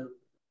who are going to,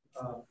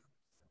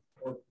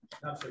 or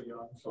not so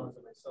young, sons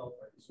of myself,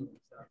 I assume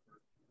it's not for,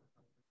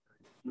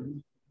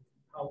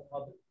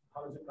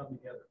 how does it come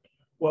together?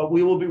 Well,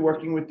 we will be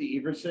working with the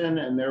Everson,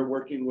 and they're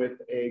working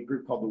with a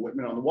group called the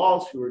Whitman on the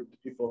Walls, who are the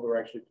people who are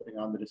actually putting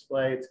on the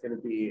display. It's going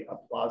to be a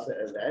plaza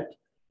event.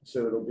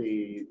 So it'll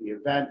be the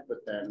event,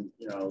 but then,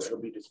 it'll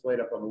be displayed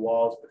up on the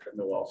walls, but then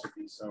there'll also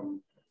be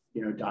some,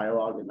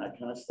 dialogue and that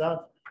kind of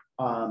stuff.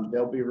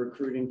 They'll be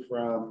recruiting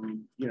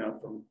from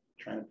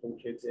trying to pull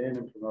kids in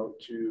and promote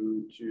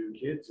to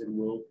kids, and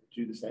we'll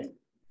do the same.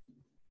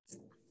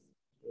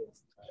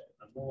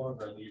 I'm no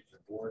longer on the Everson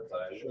board,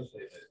 but I will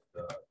say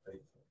that I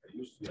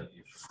used to be on the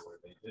Everson board.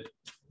 They did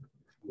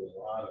do a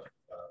lot of,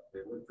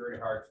 they worked very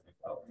hard to do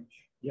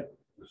outreach. Yep.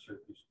 To the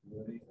Syracuse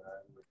community, and I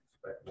would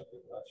expect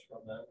nothing less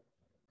from them.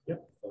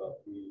 Yep.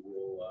 But we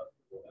will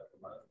we'll have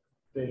them on.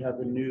 They have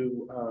a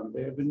new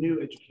head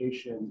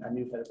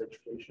of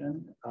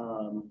education,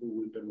 who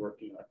we've been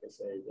working, like I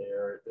say,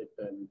 they've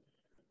been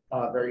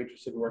very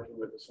interested in working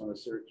with us on the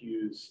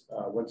Syracuse,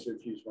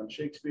 One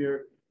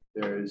Shakespeare.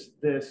 There's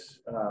this,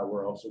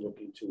 we're also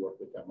looking to work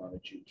with them on a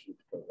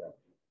Juneteenth program.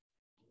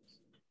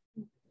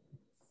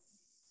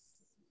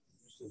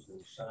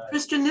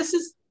 Christian, this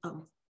is,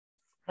 oh.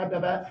 Hi,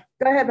 Babette.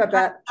 Go ahead,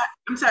 Babette.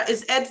 I'm sorry,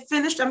 is Ed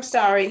finished? I'm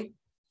sorry.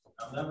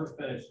 I'm never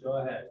finished, go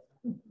ahead.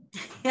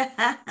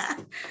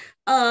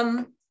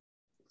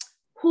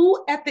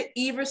 Who at the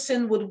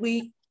Everson would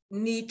we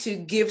need to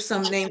give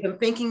some names? I'm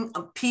thinking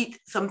of Pete,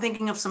 so I'm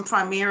thinking of some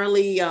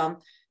primarily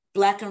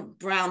Black and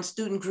brown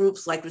student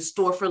groups like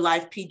Restore for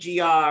Life,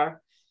 PGR,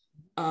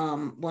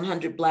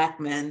 100 Black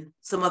Men,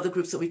 some other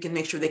groups that we can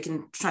make sure they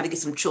can try to get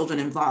some children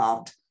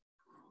involved.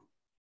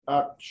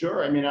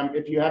 Sure. I mean,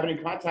 if you have any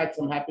contacts,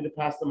 I'm happy to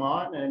pass them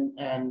on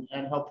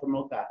and help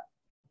promote that.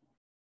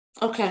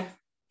 Okay.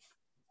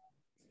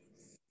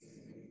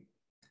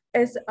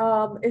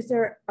 Are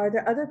there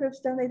other groups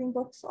donating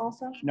books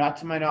also? Not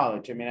to my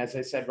knowledge. I mean, as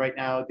I said, right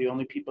now, the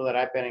only people that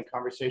I've been in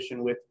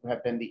conversation with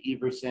have been the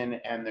Everson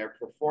and their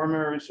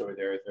performers or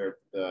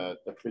the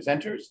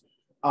presenters.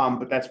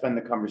 But that's been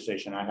the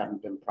conversation. I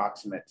haven't been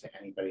proximate to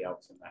anybody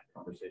else in that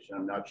conversation.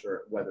 I'm not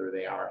sure whether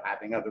they are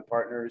having other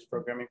partners,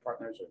 programming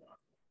partners or not.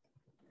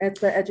 It's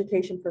the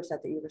education person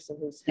at the Everson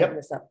who's heading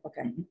this up.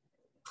 Okay.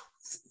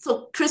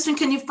 So Christian,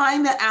 can you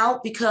find that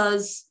out?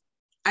 Because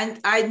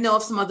I know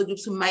of some other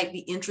groups who might be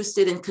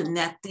interested in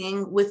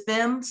connecting with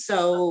them.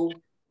 So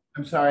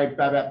I'm sorry,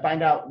 Babette,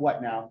 find out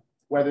what now?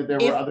 Whether there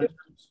were other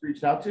groups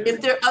reached out to? If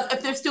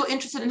they're still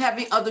interested in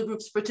having other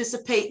groups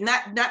participate,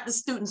 not the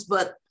students,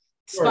 but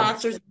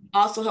sponsors,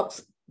 also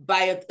helps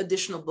buy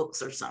additional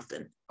books or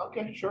something.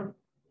 Okay, sure.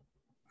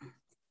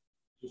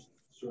 Just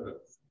sort of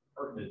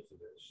pertinent to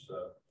this.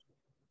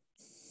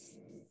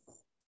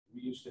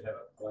 We used to have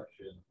a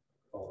collection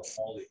called the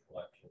Hawley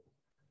Collection,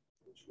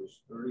 which was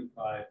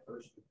 35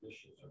 first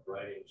editions of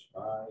writings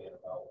by and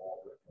about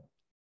Walt Whitman.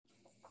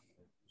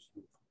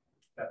 We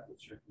kept at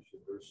Syracuse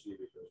University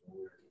because when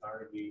we were at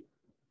Carnegie,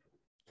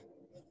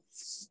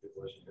 it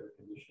wasn't air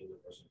conditioned, it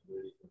wasn't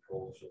humidity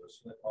controlled, so the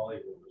Smith Hawley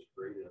room was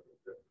created on the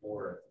fifth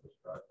floor. It was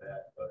brought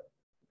back, but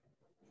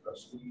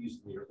trustees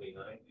in the early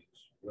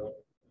 90s, well,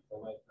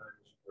 before my time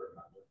as a board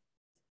member,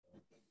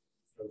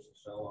 chose to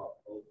sell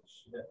off both the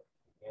Smith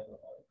and the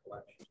Hawley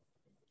collection.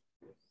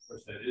 Of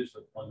course, that is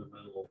the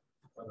fundamentally,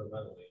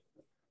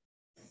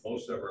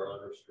 most of our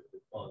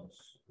unrestricted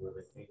funds where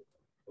they came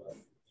from, but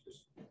it's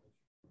just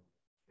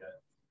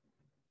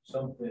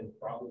something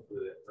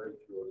probably that very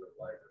few other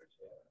libraries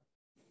have.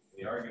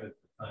 The argument at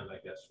the time, I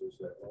guess, was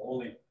that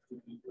only 2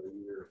 people a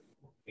year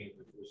came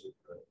to visit.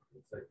 But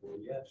it's like, well,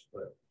 yes,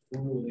 but who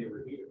knew they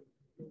were here?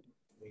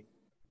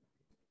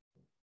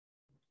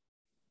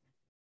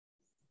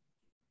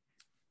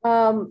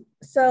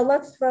 So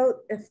let's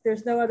vote if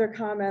there's no other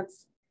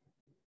comments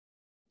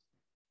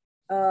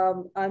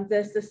on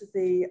this. This is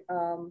the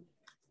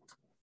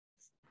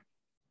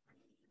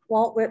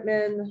Walt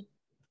Whitman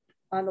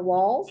on the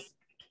walls.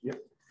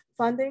 Yep.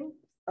 Funding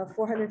of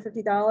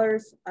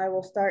 $450. I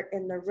will start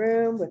in the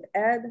room with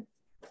Ed.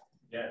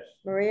 Yes.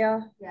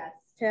 Maria. Yes.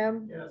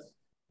 Tim. Yes.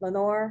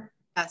 Lenore.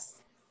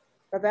 Yes.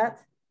 Babette.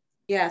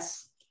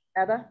 Yes.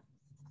 Etta.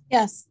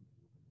 Yes.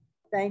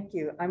 Thank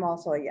you. I'm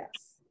also a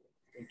yes.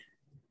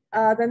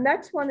 The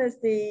next one is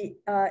the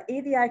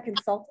EDI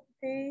consultant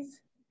fees.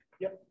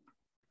 Yep.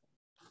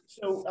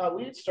 So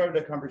we had started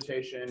a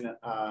conversation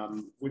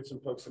with some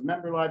folks at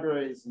member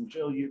libraries, and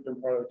Jill, you've been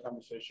part of the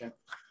conversation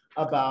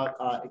about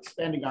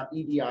expanding our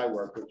EDI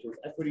work, which is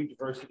equity,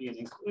 diversity, and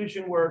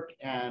inclusion work,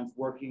 and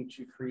working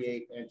to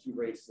create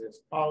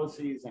anti-racist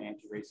policies and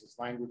anti-racist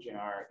language in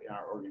our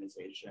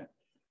organization.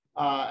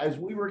 As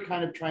we were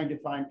kind of trying to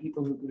find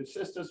people who could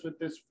assist us with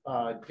this,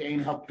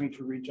 Dane helped me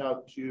to reach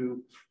out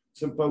to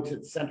some folks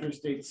at Center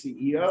State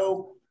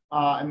CEO,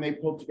 and they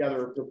pulled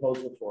together a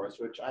proposal for us,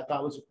 which I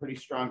thought was a pretty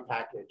strong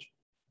package.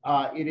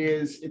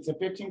 It's a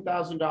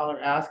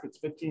 $15,000 ask. It's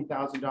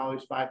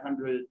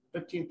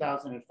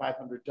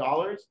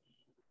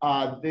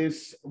 $15,500.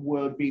 This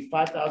would be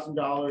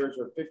 $5,000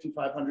 or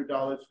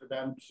 $5,500 for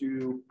them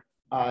to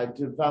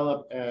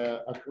develop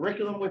a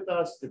curriculum with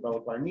us,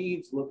 develop our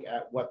needs, look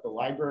at what the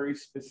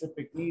library's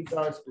specific needs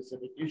are,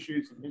 specific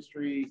issues in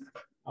history,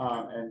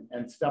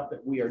 and stuff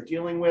that we are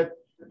dealing with.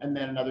 And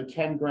then another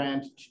 10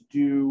 grand to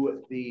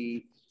do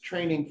the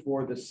training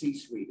for the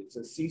C-suite. It's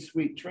a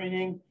C-suite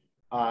training.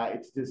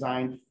 It's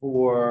designed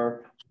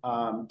for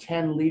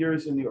 10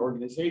 leaders in the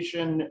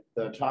organization.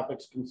 The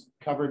topics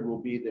covered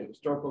will be the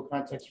historical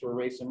context for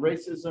race and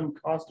racism,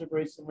 cost of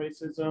race and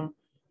racism,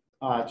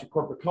 to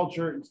corporate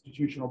culture,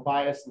 institutional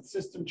bias and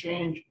system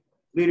change,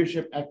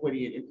 leadership,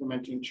 equity, and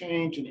implementing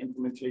change, and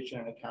implementation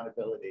and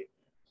accountability.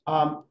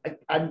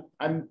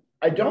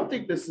 I don't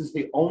think this is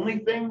the only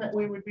thing that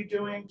we would be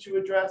doing to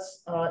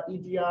address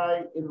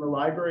EDI in the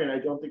library, and I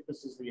don't think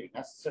this is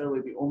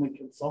necessarily the only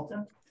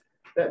consultant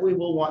that we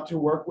will want to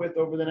work with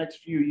over the next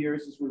few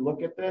years as we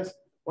look at this.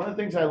 One of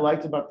the things I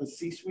liked about the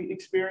C-suite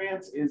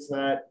experience is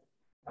that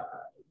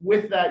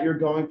with that, you're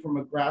going from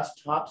a grass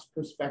tops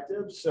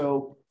perspective.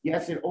 So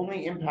yes, it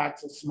only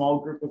impacts a small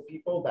group of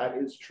people. That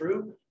is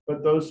true,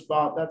 but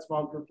that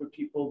small group of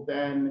people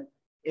then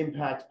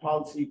impacts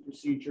policy,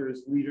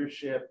 procedures,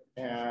 leadership,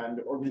 and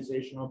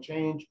organizational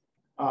change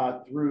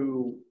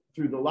through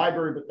the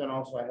library. But then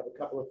also I have a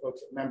couple of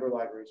folks at member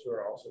libraries who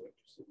are also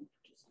interested in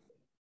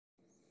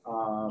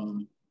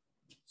participating.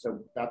 So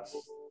that's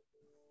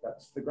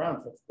the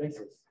grounds, that's the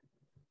basis.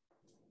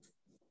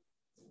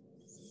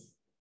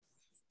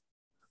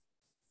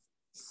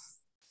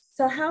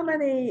 So how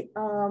many,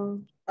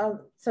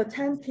 so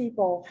 10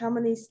 people, how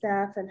many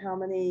staff and how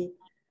many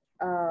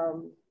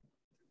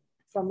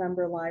from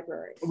member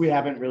libraries? We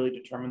haven't really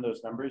determined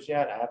those numbers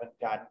yet. I haven't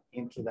gotten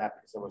into that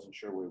because I wasn't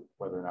sure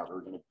whether or not we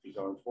were going to be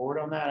going forward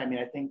on that. I mean,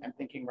 I'm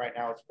thinking right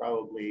now it's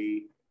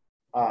probably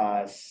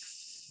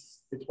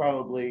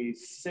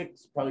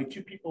 6, probably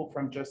 2 people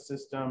from Just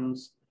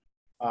Systems,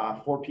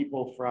 4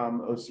 people from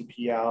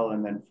OCPL,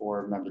 and then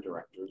 4 member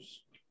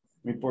directors.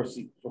 I mean, 4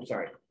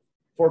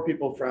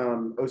 people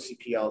from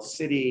OCPL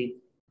City,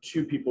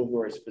 2 people who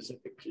are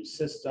specific to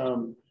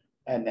system,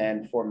 and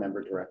then 4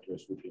 member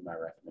directors would be my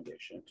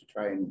recommendation, to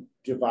try and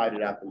divide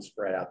it up and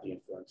spread out the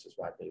influence as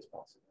widely as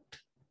possible.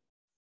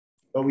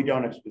 But we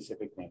don't have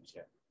specific names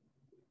yet.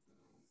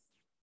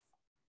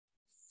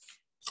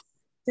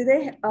 Do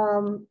they,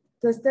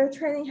 does their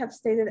training have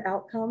stated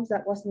outcomes?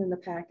 That wasn't in the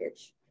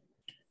package.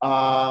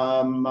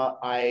 I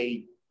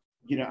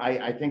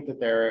think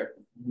that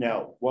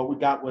no, what we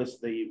got was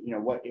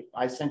what if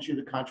I sent you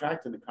the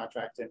contract, and the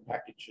contract and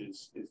package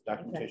is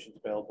documentation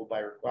available by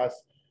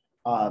request.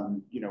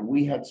 You know,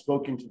 we had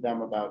spoken to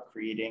them about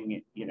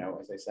creating, you know,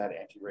 as I said,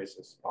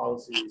 anti-racist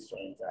policies,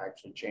 trying to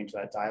actually change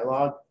that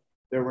dialogue.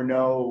 There were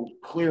no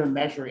clear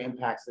measure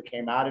impacts that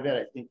came out of it.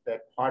 I think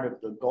that part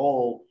of the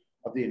goal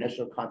of the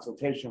initial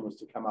consultation was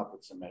to come up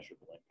with some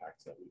measurable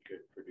impacts that we could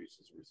produce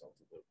as a result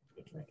of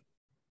the training.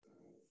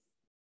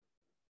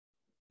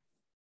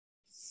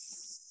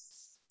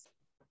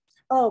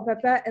 Oh,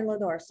 Babette and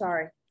Lenore,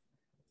 sorry.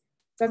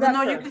 Babette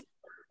Lenore, first.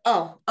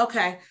 Oh,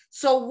 okay.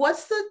 So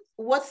what's the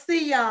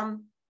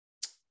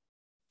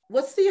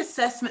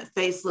assessment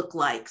phase look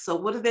like? So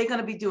what are they going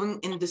to be doing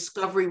in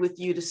discovery with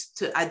you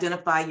to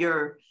identify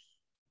your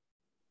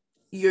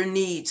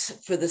needs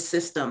for the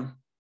system,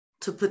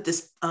 to put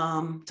this,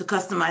 to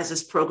customize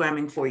this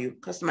programming for you,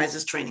 customize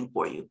this training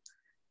for you?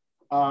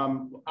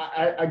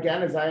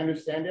 Again, as I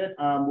understand it,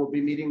 we'll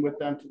be meeting with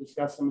them to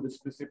discuss some of the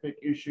specific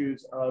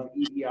issues of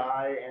EDI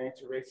and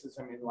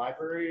anti-racism in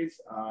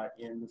libraries,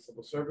 in the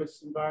civil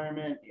service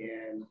environment,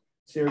 in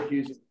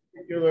Syracuse in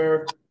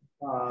particular,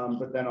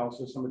 but then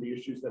also some of the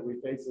issues that we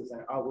face as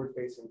an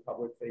outward-facing,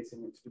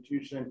 public-facing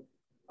institution.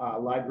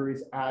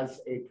 Libraries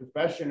as a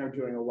profession are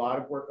doing a lot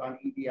of work on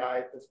EDI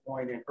at this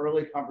point. In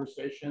early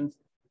conversations,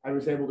 I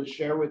was able to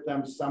share with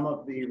them some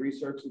of the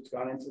research that's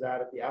gone into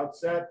that at the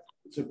outset.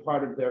 So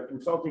part of their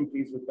consulting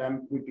fees with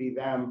them would be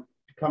them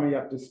coming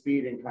up to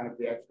speed and kind of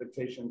the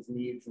expectations,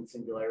 needs, and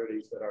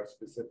singularities that are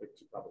specific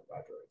to public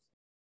libraries.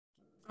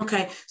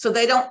 Okay, so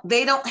they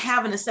don't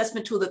have an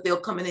assessment tool that they'll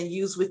come in and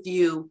use with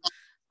you,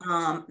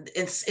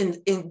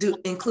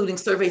 including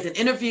surveys and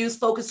interviews,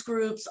 focus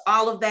groups,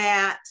 all of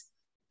that.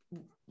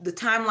 The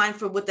timeline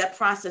for what that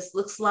process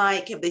looks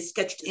like. Have they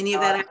sketched any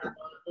of that out?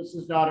 This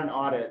is not an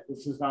audit.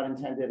 This is not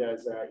intended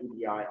as an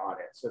EDI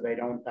audit. So they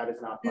don't, that is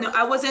not. No,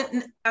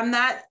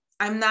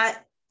 I'm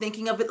not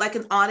thinking of it like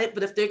an audit,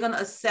 but if they're going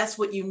to assess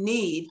what you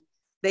need,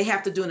 they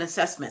have to do an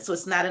assessment. So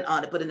it's not an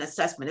audit, but an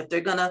assessment. If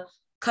they're going to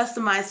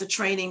customize the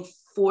training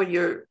for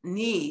your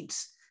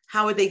needs,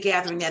 how are they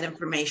gathering that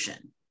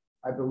information?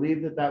 I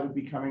believe that that would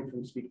be coming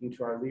from speaking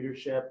to our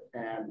leadership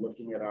and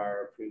looking at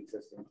our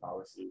pre-existing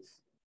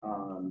policies.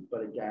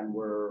 But again,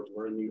 we're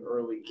in the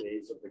early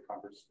days of the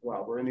conversation.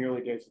 Well, we're in the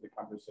early days of the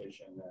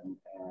conversation, and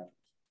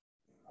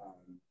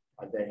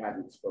they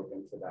hadn't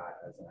spoken to that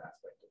as an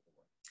aspect of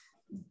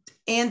the work.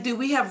 And do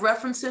we have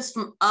references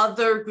from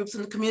other groups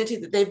in the community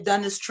that they've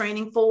done this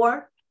training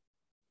for?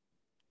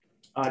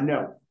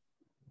 No.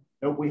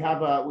 No, we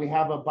have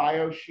a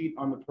bio sheet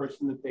on the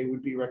person that they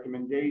would be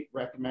recommending,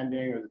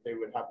 or that they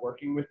would have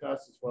working with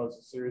us, as well as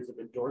a series of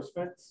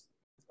endorsements.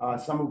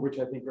 Some of which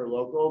I think are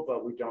local,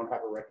 but we don't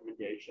have a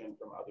recommendation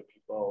from other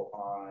people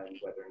on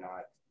whether or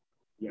not,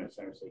 you know,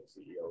 Center State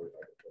CEO or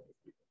other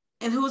people.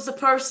 And who's the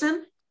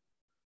person?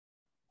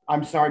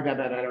 I'm sorry about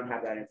that. I don't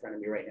have that in front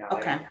of me right now.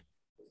 Okay. I don't have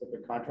a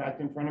specific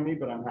contract in front of me,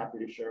 but I'm happy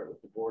to share it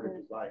with the board if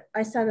you'd like.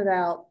 I sent it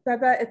out.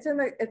 Babette, it's in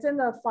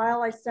the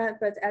file I sent,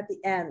 but it's at the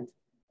end.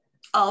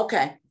 Oh,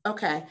 okay.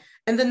 Okay.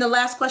 And then the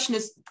last question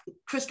is,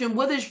 Christian,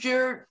 what is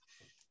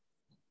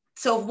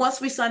so once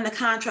we sign the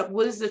contract,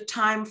 what is the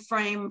time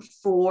frame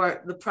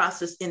for the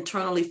process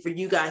internally for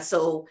you guys?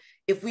 So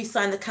if we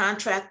sign the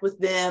contract with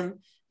them,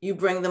 you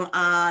bring them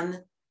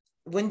on,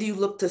 when do you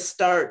look to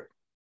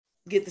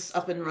get this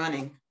up and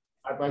running?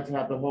 I'd like to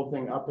have the whole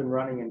thing up and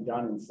running and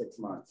done in 6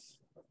 months.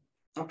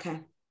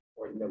 Okay.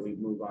 Or that we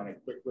move on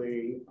it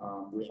quickly.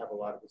 We have a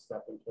lot of the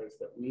stuff in place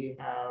that we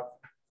have.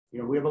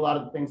 You know, we have a lot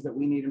of the things that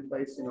we need in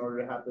place in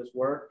order to have this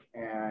work.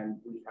 And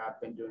we have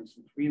been doing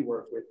some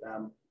pre-work with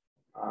them.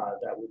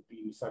 That would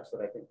be such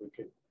that I think we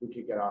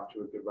could get off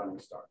to a good running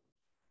start.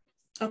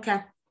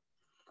 Okay,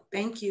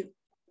 thank you.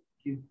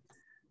 Thank you.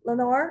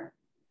 Lenore?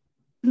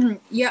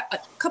 Yeah, a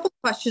couple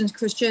of questions,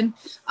 Christian.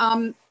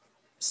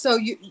 So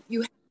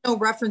you have no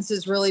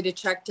references really to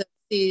check to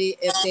see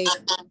if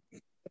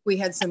we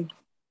had some,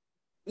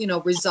 you know,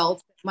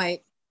 results that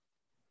might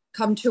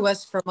come to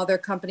us from other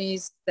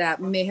companies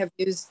that may have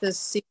used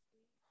this,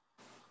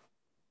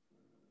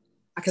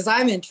 because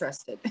I'm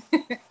interested.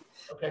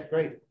 Okay,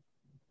 great.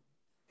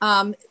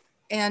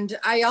 And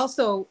I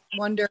also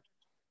wonder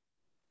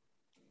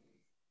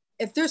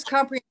if there's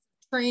comprehensive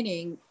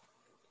training,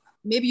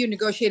 maybe you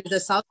negotiated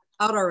this out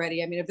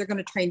already. I mean, if they're going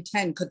to train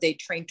 10, could they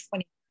train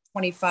 20,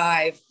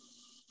 25?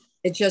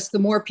 It's just the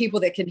more people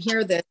that can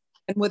hear this,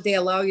 and would they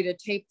allow you to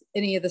tape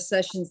any of the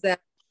sessions that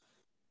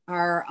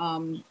are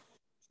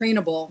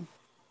trainable,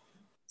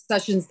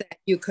 sessions that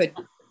you could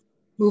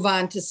move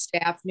on to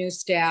staff, new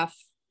staff,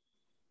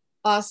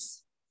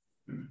 us?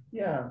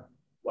 Yeah.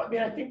 Well, I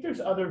mean, I think there's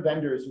other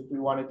vendors if we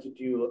wanted to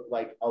do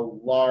like a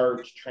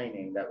large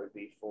training that would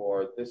be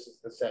for, this is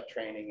the set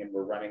training and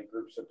we're running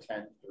groups of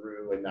 10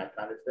 through and that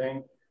kind of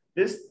thing.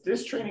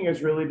 This training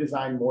is really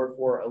designed more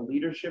for a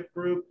leadership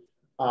group.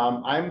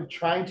 I'm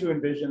trying to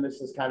envision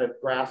this as kind of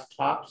grass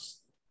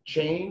tops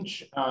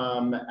change,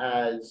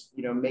 as,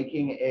 you know,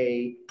 making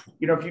a,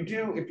 you know,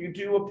 if you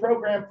do a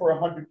program for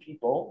 100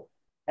 people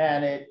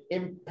and it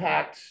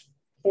impacts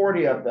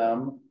 40 of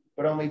them,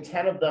 but only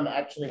 10 of them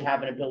actually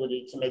have an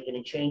ability to make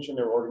any change in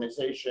their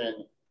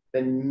organization,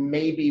 then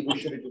maybe we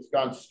should have just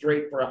gone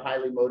straight for a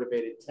highly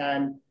motivated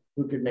 10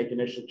 who could make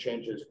initial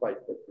changes quite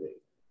quickly.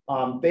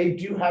 They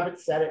do have it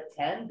set at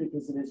 10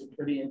 because it is a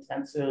pretty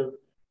intensive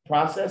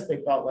process.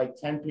 They felt like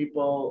 10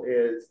 people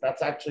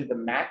that's actually the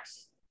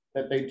max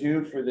that they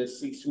do for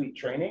this C-suite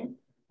training.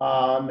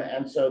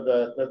 And so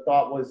the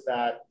thought was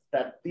that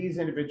these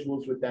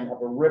individuals would then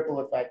have a ripple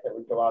effect that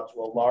would go out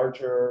to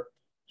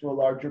a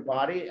larger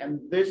body.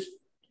 And this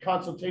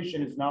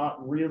consultation is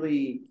not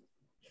really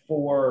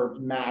for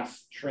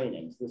mass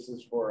trainings. This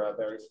is for a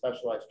very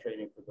specialized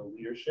training for the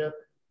leadership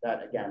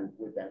that, again,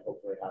 would then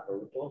hopefully have a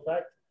ripple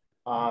effect.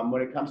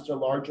 When it comes to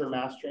larger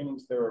mass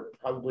trainings, there are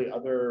probably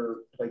other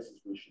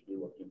places we should be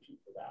looking to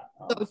for that.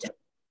 So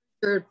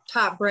your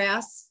top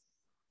brass?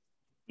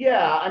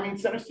 Yeah, I mean,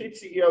 Center State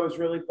CEO is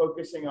really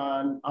focusing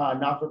on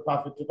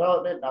not-for-profit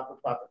development,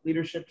 not-for-profit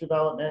leadership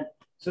development.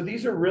 So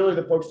these are really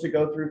the folks to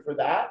go through for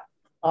that.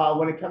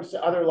 When it comes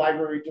to other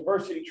library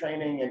diversity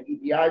training and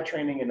EDI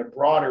training in a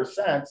broader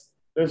sense,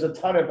 there's a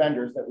ton of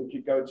vendors that we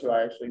could go to.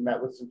 I actually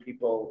met with some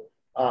people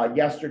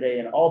yesterday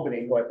in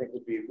Albany who I think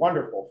would be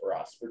wonderful for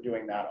us for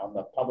doing that on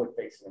the public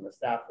facing and the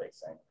staff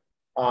facing.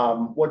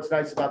 What's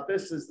nice about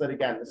this is that,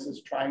 again, this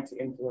is trying to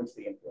influence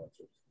the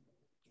influencers.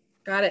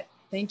 Got it.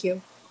 Thank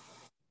you.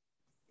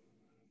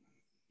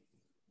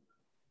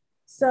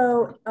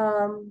 So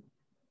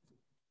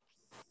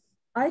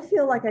I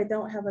feel like I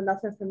don't have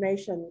enough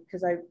information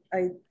because I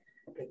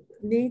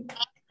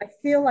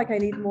feel like I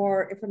need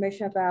more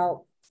information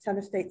about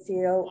Center State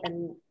CEO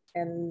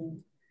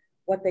and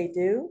what they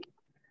do.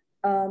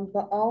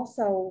 But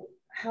also,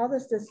 how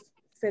does this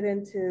fit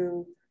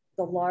into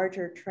the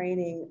larger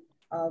training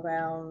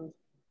around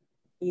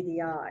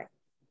EDI?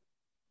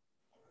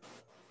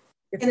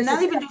 If and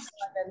not even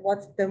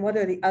then what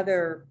are the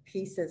other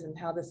pieces and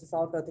how does this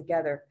all go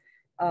together?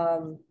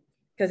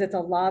 Because it's a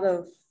lot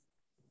of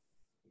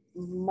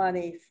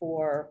money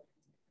for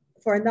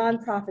a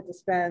nonprofit to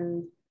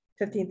spend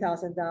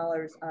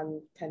 $15,000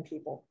 on 10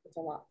 people. It's a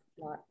lot.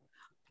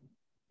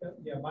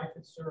 Yeah, my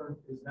concern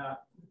is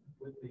not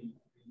with the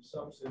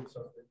substance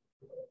of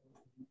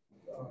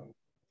the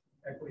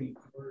equity,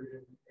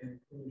 conversion, and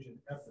inclusion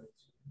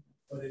efforts,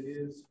 but it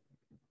is,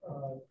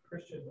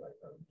 Christian,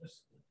 I'm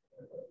just.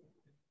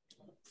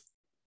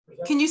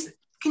 Can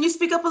you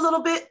speak up a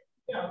little bit?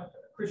 Yeah,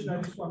 Christian,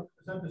 I just want to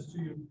present this to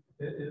you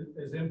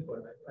as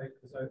input,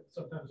 because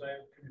sometimes I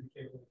have to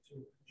communicate with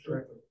you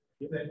directly.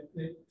 That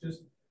it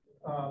just,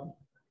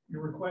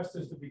 your request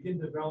is to begin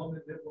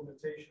development and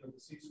implementation of the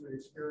C-suite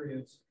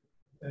experience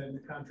and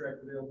the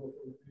contract available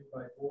for review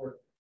by board.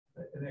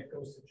 And that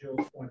goes to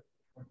Jill's point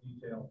on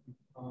detail.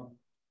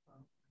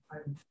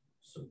 I'm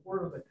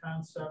supportive of the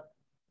concept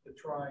to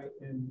try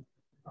and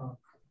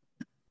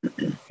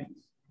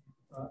enhance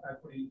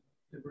equity,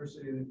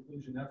 diversity, and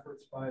inclusion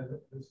efforts by the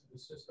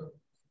system.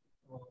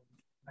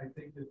 I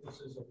think that this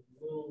is a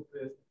little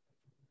bit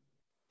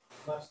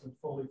less than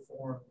fully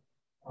formed,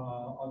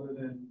 other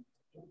than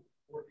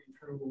working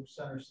through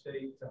Center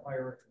State to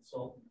hire a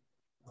consultant.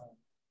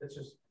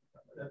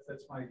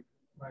 That's my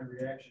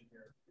reaction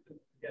here.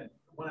 Again,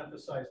 I want to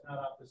emphasize not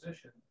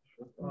opposition,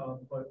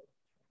 but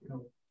you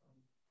know,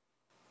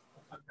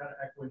 I'm kind of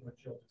echoing what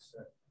Jill just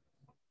said.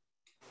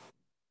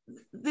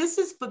 This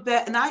is for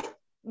that, and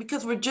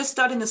because we're just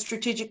starting the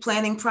strategic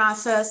planning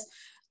process,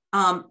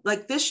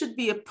 like this should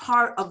be a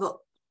part of a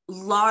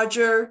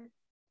larger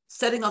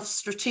setting of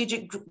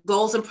strategic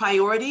goals and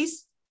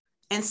priorities.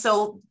 And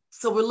so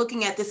we're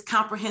looking at this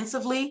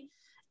comprehensively.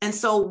 And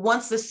so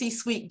once the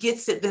C-suite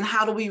gets it, then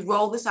how do we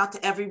roll this out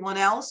to everyone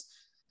else?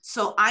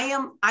 So I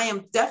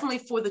am definitely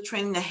for the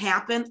training to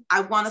happen.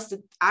 I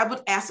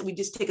would ask that we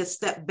just take a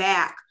step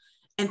back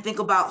and think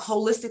about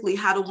holistically,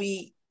 how do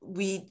we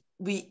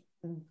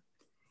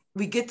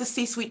get the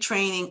C-suite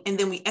training and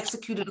then we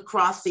execute it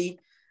across the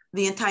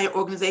entire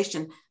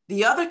organization.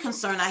 The other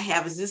concern I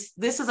have is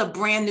this is a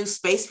brand new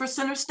space for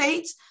Center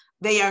States.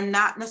 They are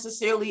not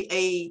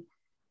necessarily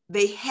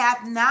they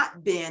have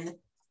not been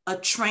a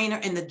trainer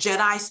in the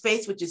JEDI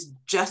space, which is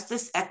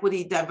justice,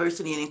 equity,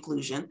 diversity, and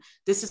inclusion.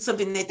 This is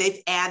something that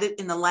they've added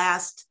in the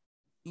last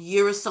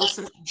year or so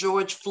since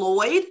George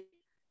Floyd,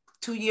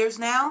 2 years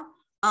now.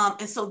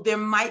 And so there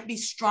might be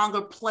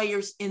stronger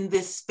players in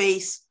this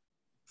space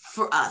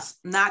for us.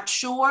 Not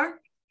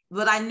sure,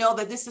 but I know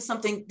that this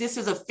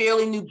is a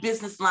fairly new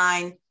business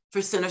line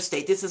for Center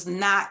State. This has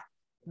not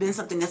been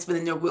something that's been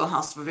in their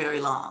wheelhouse for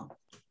very long.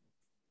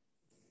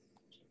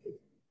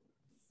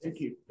 Thank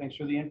you. Thanks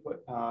for the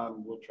input.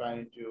 We'll try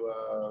and do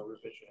a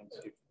revision and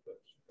see.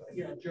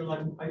 Yeah, Jill,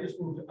 I just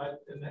moved, on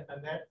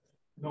that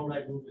note,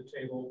 I moved the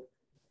table.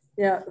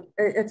 Yeah,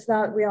 it's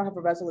not, we don't have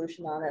a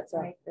resolution on it, so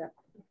right. Yeah.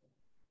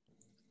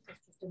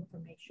 It's just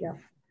information.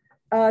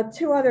 Yeah.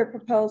 Two other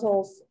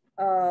proposals,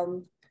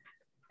 and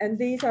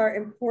these are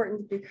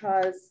important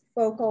because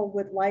Focal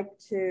would like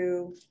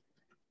to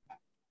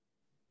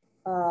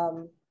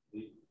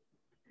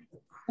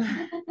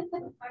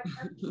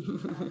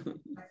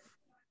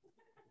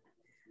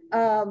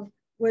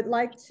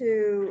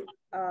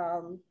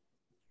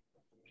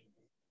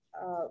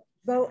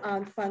vote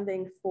on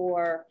funding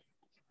for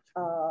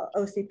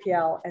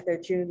OCPL at their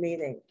June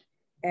meeting.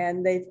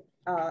 And they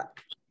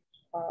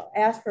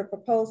asked for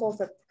proposals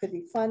that could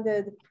be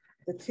funded.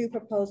 The two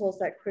proposals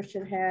that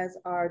Christian has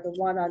are the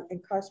one on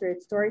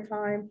incarcerated story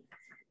time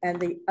and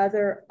the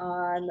other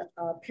on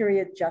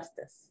period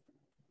justice.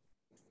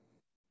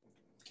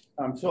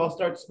 So I'll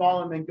start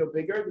small and then go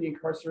bigger. The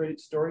incarcerated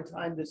story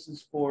time. This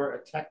is for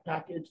a tech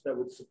package that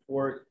would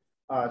support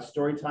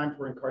story time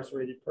for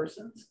incarcerated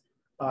persons.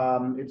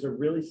 It's a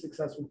really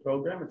successful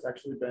program. It's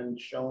actually been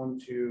shown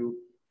to,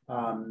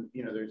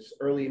 there's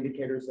early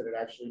indicators that it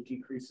actually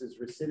decreases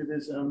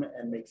recidivism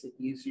and makes it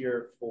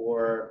easier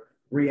for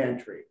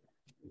reentry.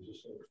 Is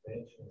this an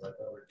expansion? I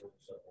thought we were doing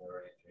something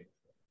already.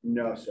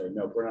 No, sir.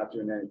 No, we're not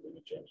doing anything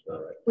to change that.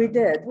 Right. We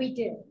did. We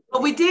did.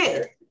 But we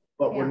did.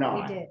 But Yeah, we're we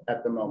not did.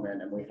 at the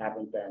moment, and we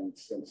haven't been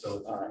since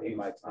in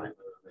my time.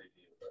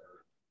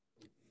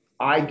 Maybe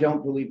I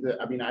don't believe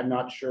that. I mean, I'm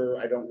not sure.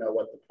 I don't know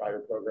what the prior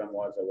program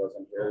was. I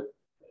wasn't here.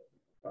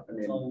 I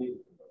mean,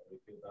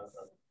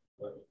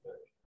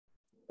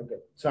 okay,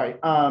 sorry.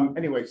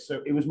 Anyway,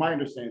 so it was my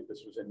understanding that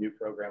this was a new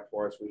program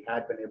for us. We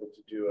had been able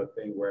to do a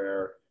thing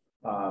where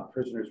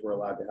prisoners were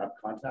allowed to have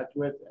contact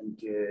with and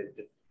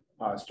did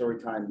story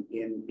time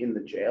in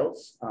the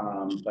jails,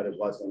 but it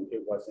wasn't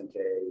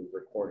a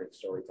recorded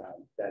story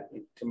time. That,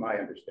 to my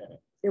understanding,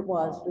 It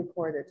was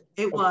recorded.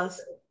 It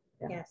was.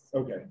 Yes.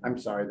 okay. I'm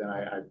sorry. Then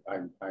I'm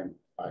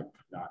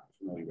not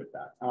familiar with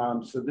that.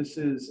 So this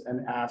is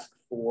an ask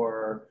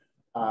for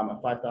a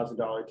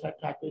 $5,000 tech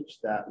package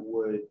that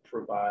would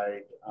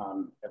provide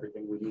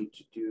everything we need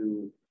to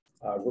do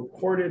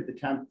recorded.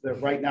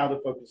 Right now the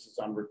focus is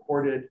on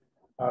recorded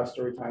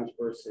story times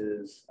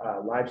versus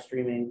live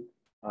streaming.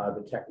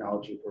 The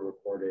technology for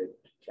recorded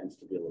tends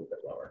to be a little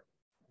bit lower.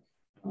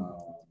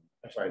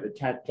 Sorry, the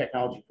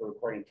technology for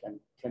recording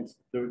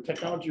the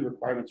technology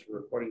requirements for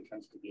recording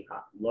tends to be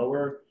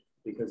lower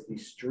because the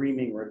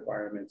streaming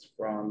requirements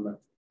from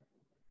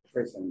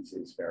prisons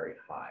is very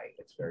high.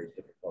 It's very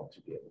difficult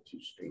to be able to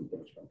stream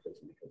things from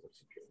prison because of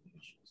security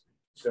issues.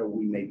 So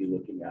we may be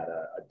looking at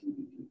a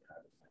DVD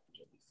kind of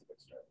package at least to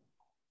get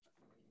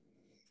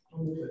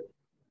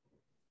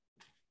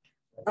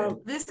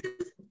started.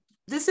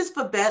 This is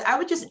for Beth. I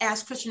would just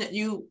ask Christian that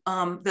you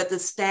that the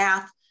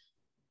staff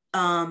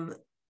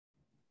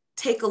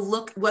take a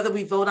look, whether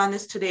we vote on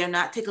this today or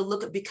not, take a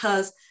look at,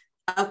 because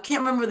I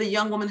can't remember the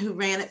young woman who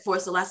ran it for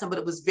us the last time, but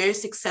it was very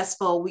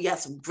successful. We had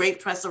some great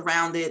press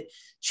around it.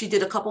 She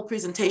did a couple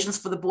presentations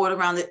for the board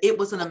around it. It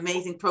was an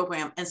amazing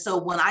program. And so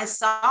when I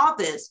saw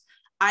this,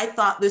 I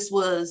thought this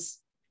was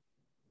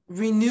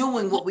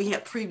renewing what we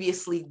had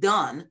previously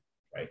done.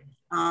 Right.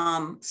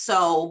 I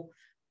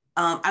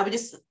would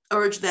just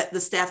urge that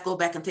the staff go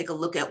back and take a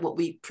look at what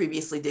we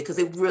previously did, because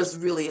it was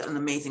really an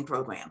amazing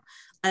program.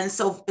 And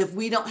so if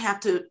we don't have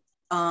to,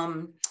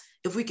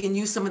 if we can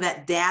use some of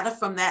that data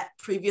from that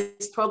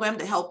previous program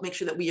to help make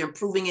sure that we are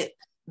improving it,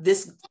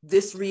 this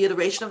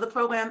reiteration of the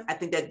program, I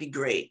think that'd be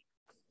great.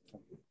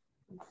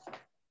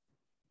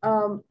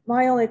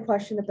 My only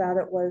question about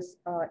it was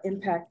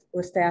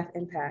staff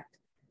impact.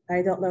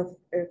 I don't know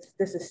if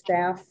this is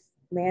staff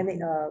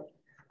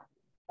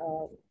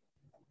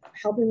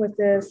helping with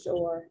this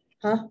or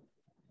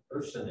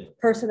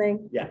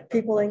personing, yeah,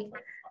 peopling.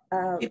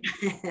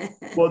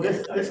 Well,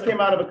 this came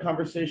out of a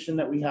conversation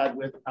that we had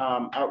with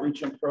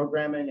outreach and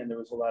programming, and there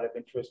was a lot of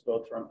interest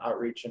both from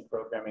outreach and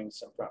programming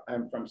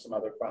and from some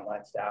other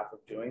frontline staff of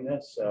doing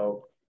this.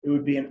 So it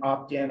would be an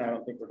opt-in. I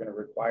don't think we're going to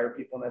require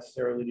people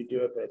necessarily to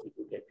do it, but I think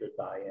we'll get good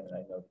buy-in. And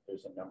I know that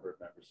there's a number of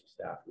members of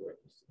staff who are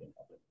interested in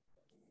helping.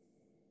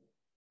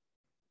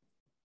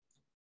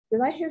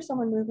 Did I hear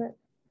someone move it?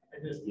 I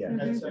just, yeah,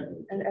 And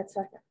at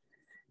second.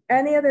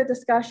 Any other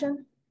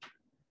discussion?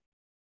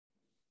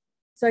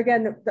 So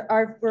again,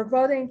 we're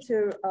voting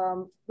to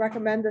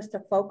recommend this to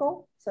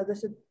Focal. So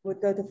this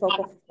would go to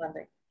Focal for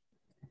funding.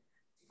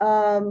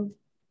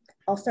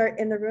 I'll start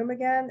in the room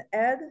again.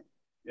 Ed?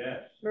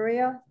 Yes.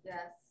 Maria?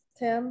 Yes.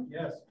 Tim?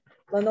 yes.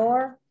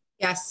 Lenore?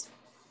 Yes.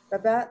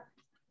 Babette?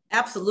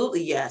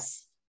 Absolutely,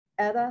 yes.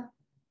 Etta?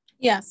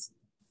 Yes.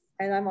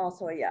 And I'm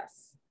also a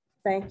yes.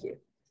 Thank you.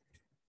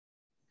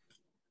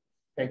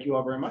 Thank you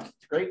all very much.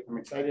 It's great. I'm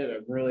excited.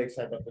 I'm really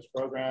excited about this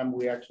program.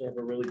 We actually have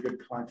a really good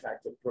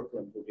contact at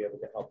Brooklyn who'll be able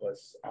to help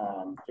us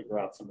figure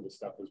out some of the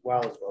stuff as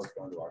well as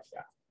going to our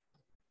staff.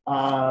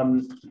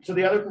 So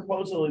the other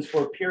proposal is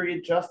for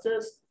period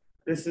justice.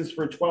 This is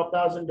for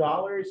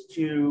 $12,000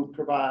 to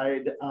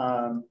provide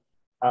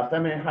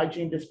feminine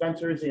hygiene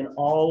dispensers in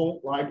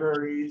all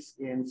libraries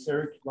in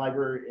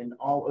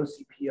all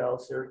OCPL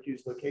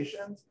Syracuse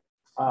locations.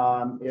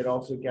 It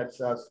also gets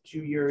us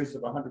 2 years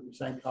of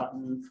 100%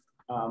 cotton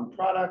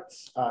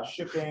products,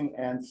 shipping,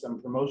 and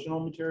some promotional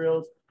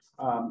materials.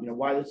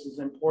 Why this is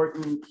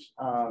important,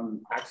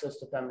 access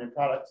to feminine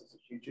products is a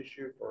huge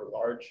issue for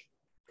large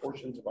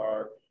portions of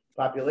our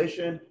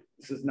population.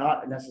 This is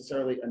not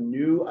necessarily a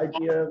new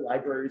idea.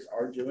 Libraries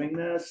are doing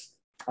this.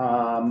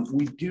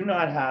 We do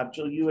not have,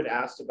 Jill, you had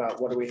asked about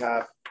what do we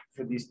have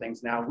for these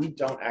things now. We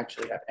don't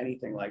actually have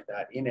anything like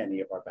that in any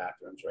of our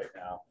bathrooms right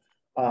now.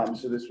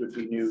 So this would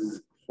be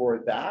new for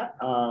that.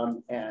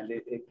 And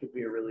it could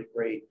be a really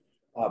great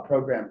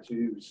program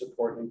to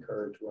support and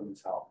encourage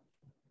women's health,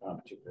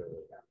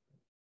 particularly now.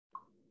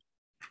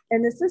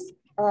 And is this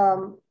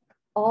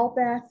all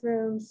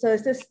bathrooms? So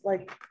is this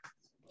like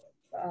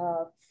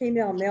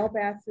female, male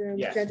bathrooms,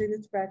 Yes. gender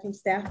neutral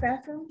staff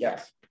bathrooms?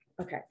 Yes.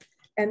 Okay.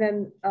 And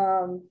then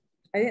I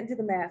didn't do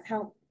the math.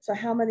 How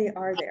many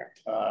are there?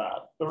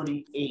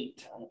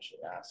 38. I should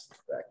ask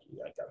Becky.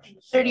 I got you.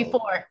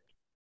 34.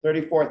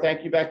 34.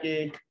 Thank you,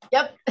 Becky.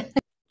 Yep.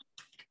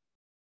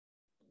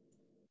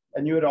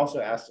 And you had also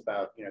asked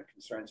about,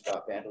 concerns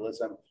about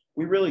vandalism.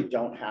 We really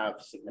don't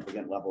have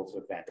significant levels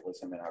of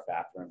vandalism in our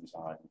bathrooms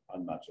on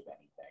much of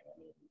anything. I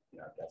mean,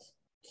 I guess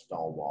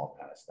stall wall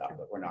kind of stuff,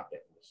 but we're not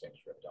getting the sinks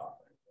ripped off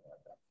or anything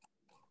like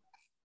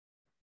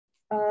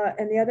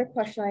that. And the other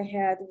question I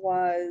had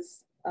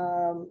was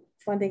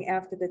funding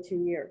after the 2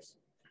 years.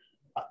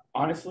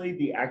 Honestly,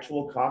 the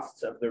actual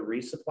costs of the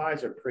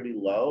resupplies are pretty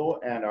low,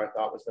 and our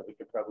thought was that we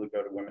could probably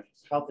go to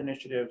women's health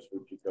initiatives, we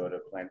could go to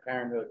Planned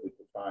Parenthood, we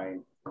could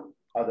find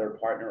other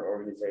partner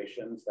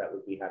organizations that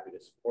would be happy to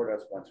support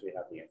us once we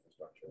have the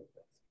infrastructure in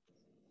place.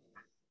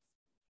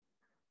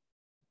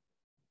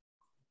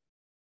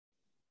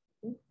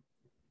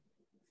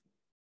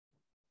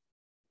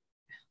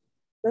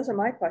 Those are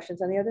my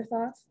questions. Any other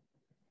thoughts?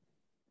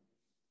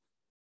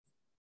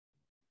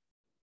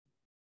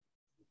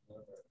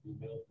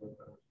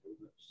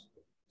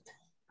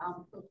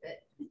 Move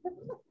it.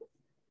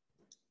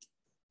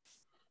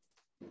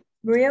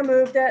 Maria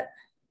moved it.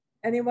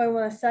 Anyone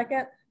want a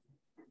second?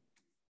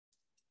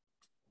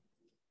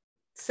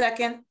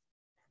 Second.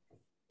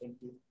 Thank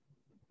you.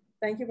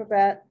 Thank you,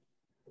 Babette.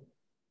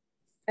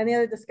 Any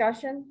other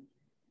discussion?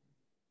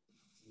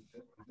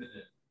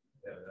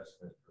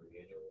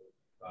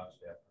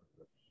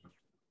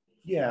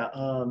 Yeah,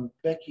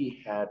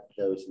 Becky had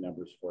those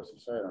numbers for us. I'm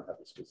sorry I don't have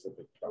the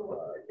specific.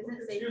 Isn't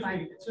it say Excuse five?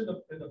 me, it's in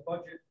the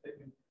budget that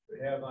you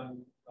have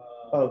on.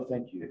 Oh,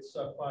 thank you. It's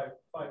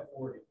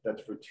 540.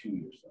 That's for 2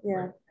 years. Though, Yeah.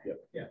 right?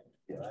 Yep. Yeah.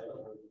 Yeah.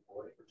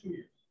 For 2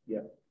 years.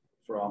 Yep.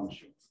 For all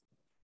machines.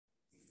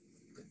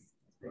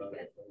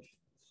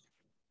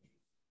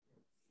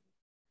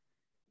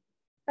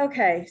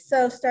 Okay,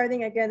 so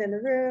starting again in the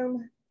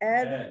room,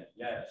 Ed, Ed,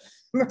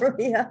 yes.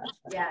 Maria,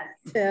 Yes.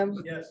 Tim,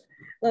 Yes.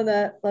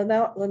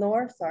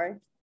 Lenore,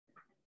 sorry.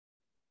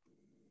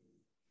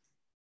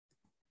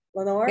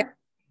 Lenore,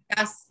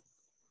 Yes.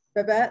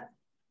 Babette,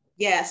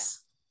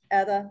 Yes.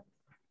 Etta,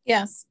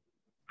 Yes.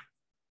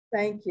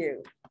 thank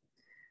you.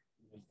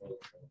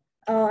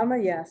 I'm a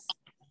yes.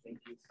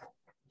 Thank you.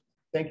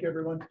 Thank you,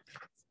 everyone.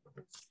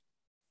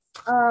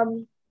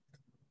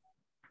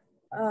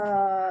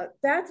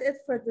 That's it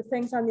for the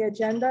things on the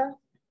agenda.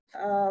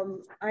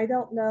 I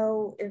don't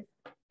know if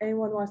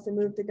anyone wants to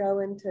move to go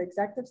into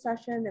executive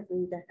session, if we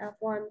need to have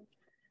one.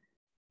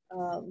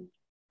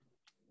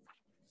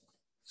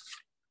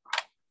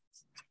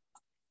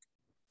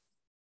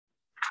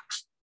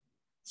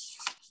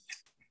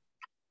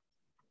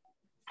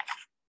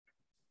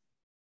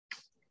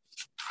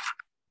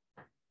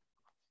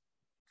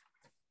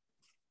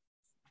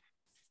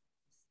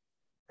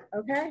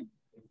 Okay.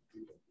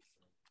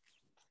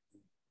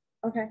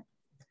 Okay.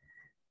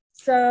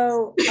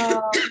 So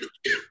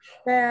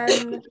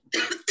then,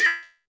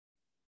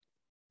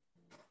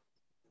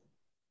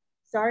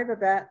 sorry,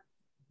 Babette.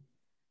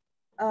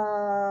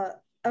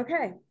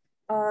 Okay.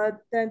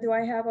 Then do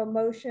I have a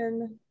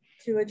motion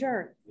to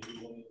adjourn?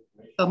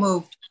 So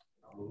moved.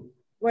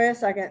 Wait a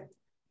second.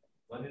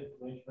 One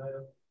information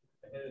item,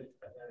 I had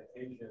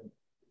occasion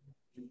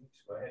 2 weeks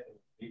ago, I had to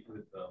meet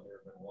with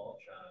Mayor Ben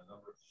Walsh on a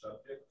number of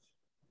subjects.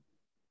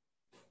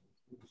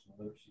 Some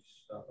literacy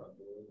stuff I'm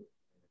doing.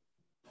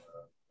 And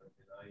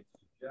I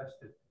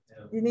suggested to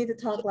him. You need to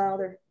talk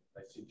louder.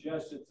 I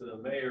suggested to the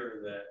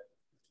mayor that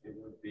it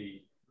would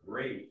be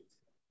great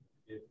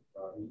if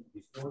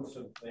he's doing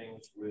some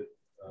things with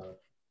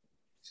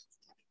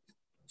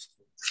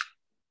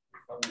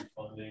recovery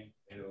funding,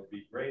 and it would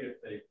be great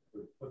if they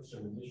could put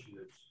some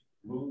initiatives,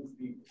 move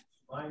people,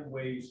 find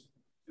ways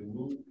to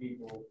move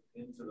people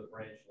into the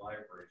branch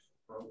libraries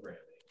programming.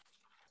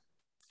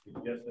 You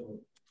get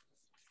them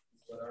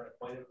that aren't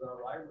acquainted with our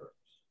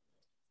libraries,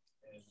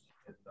 and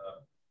we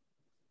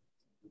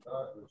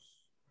thought it was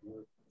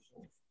worth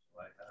pursuing. So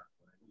I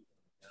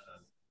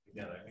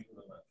meet with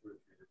them on 2 or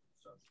 3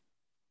 different subjects.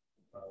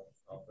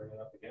 I'll bring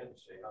it up again and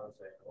say, how's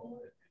that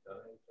going? Have you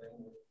done anything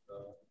with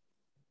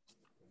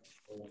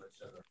someone that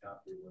sent a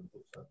copy when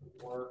books up to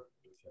work,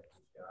 which I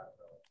just got,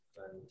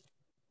 and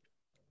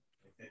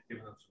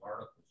giving them some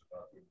articles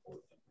about the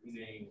importance of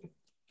reading.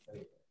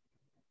 Anyway.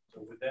 So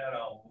with that,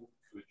 I'll move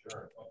to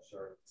adjourn. Oh,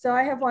 sorry. So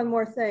I have one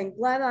more thing.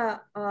 Glenna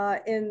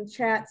in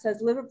chat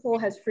says Liverpool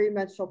has free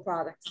menstrual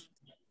products.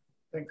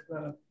 Thanks,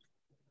 Glenna.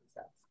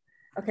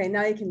 Okay,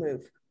 now you can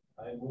move.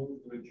 I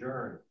move to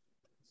adjourn.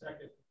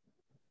 Second.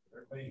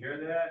 Everybody hear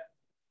that?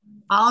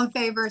 All in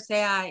favor,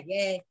 say aye.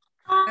 Yay.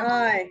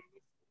 Aye.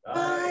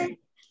 Aye.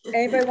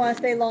 Anybody want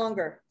to stay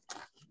longer?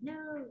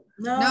 No.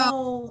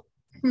 No.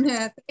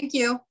 Thank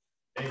you.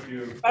 Thank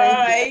you.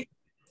 Bye.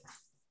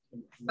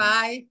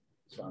 Bye.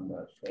 It's on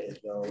the page,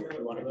 though. If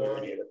you want to go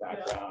any of the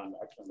background,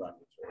 I can run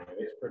you through it.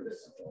 It's pretty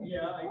simple.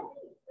 Yeah,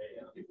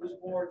 it was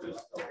more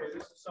just, okay,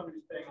 this is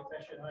somebody's paying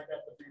attention. I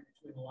got to read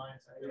between the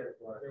lines. There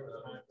was an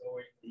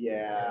ongoing.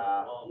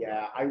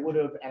 Yeah, I would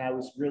have, and I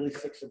was really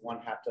 6 of one,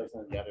 half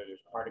dozen of the other.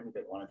 There's part of me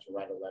that wanted to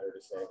write a letter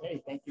to say,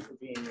 hey, thank you for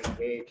being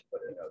engaged,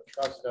 but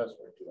trust us,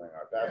 we're doing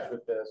our best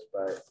with this,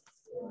 but.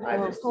 I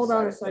just Hold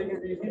on a decided-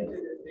 second. They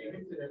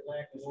hinted at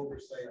lack of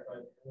oversight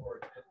by the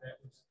board. That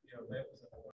was, that was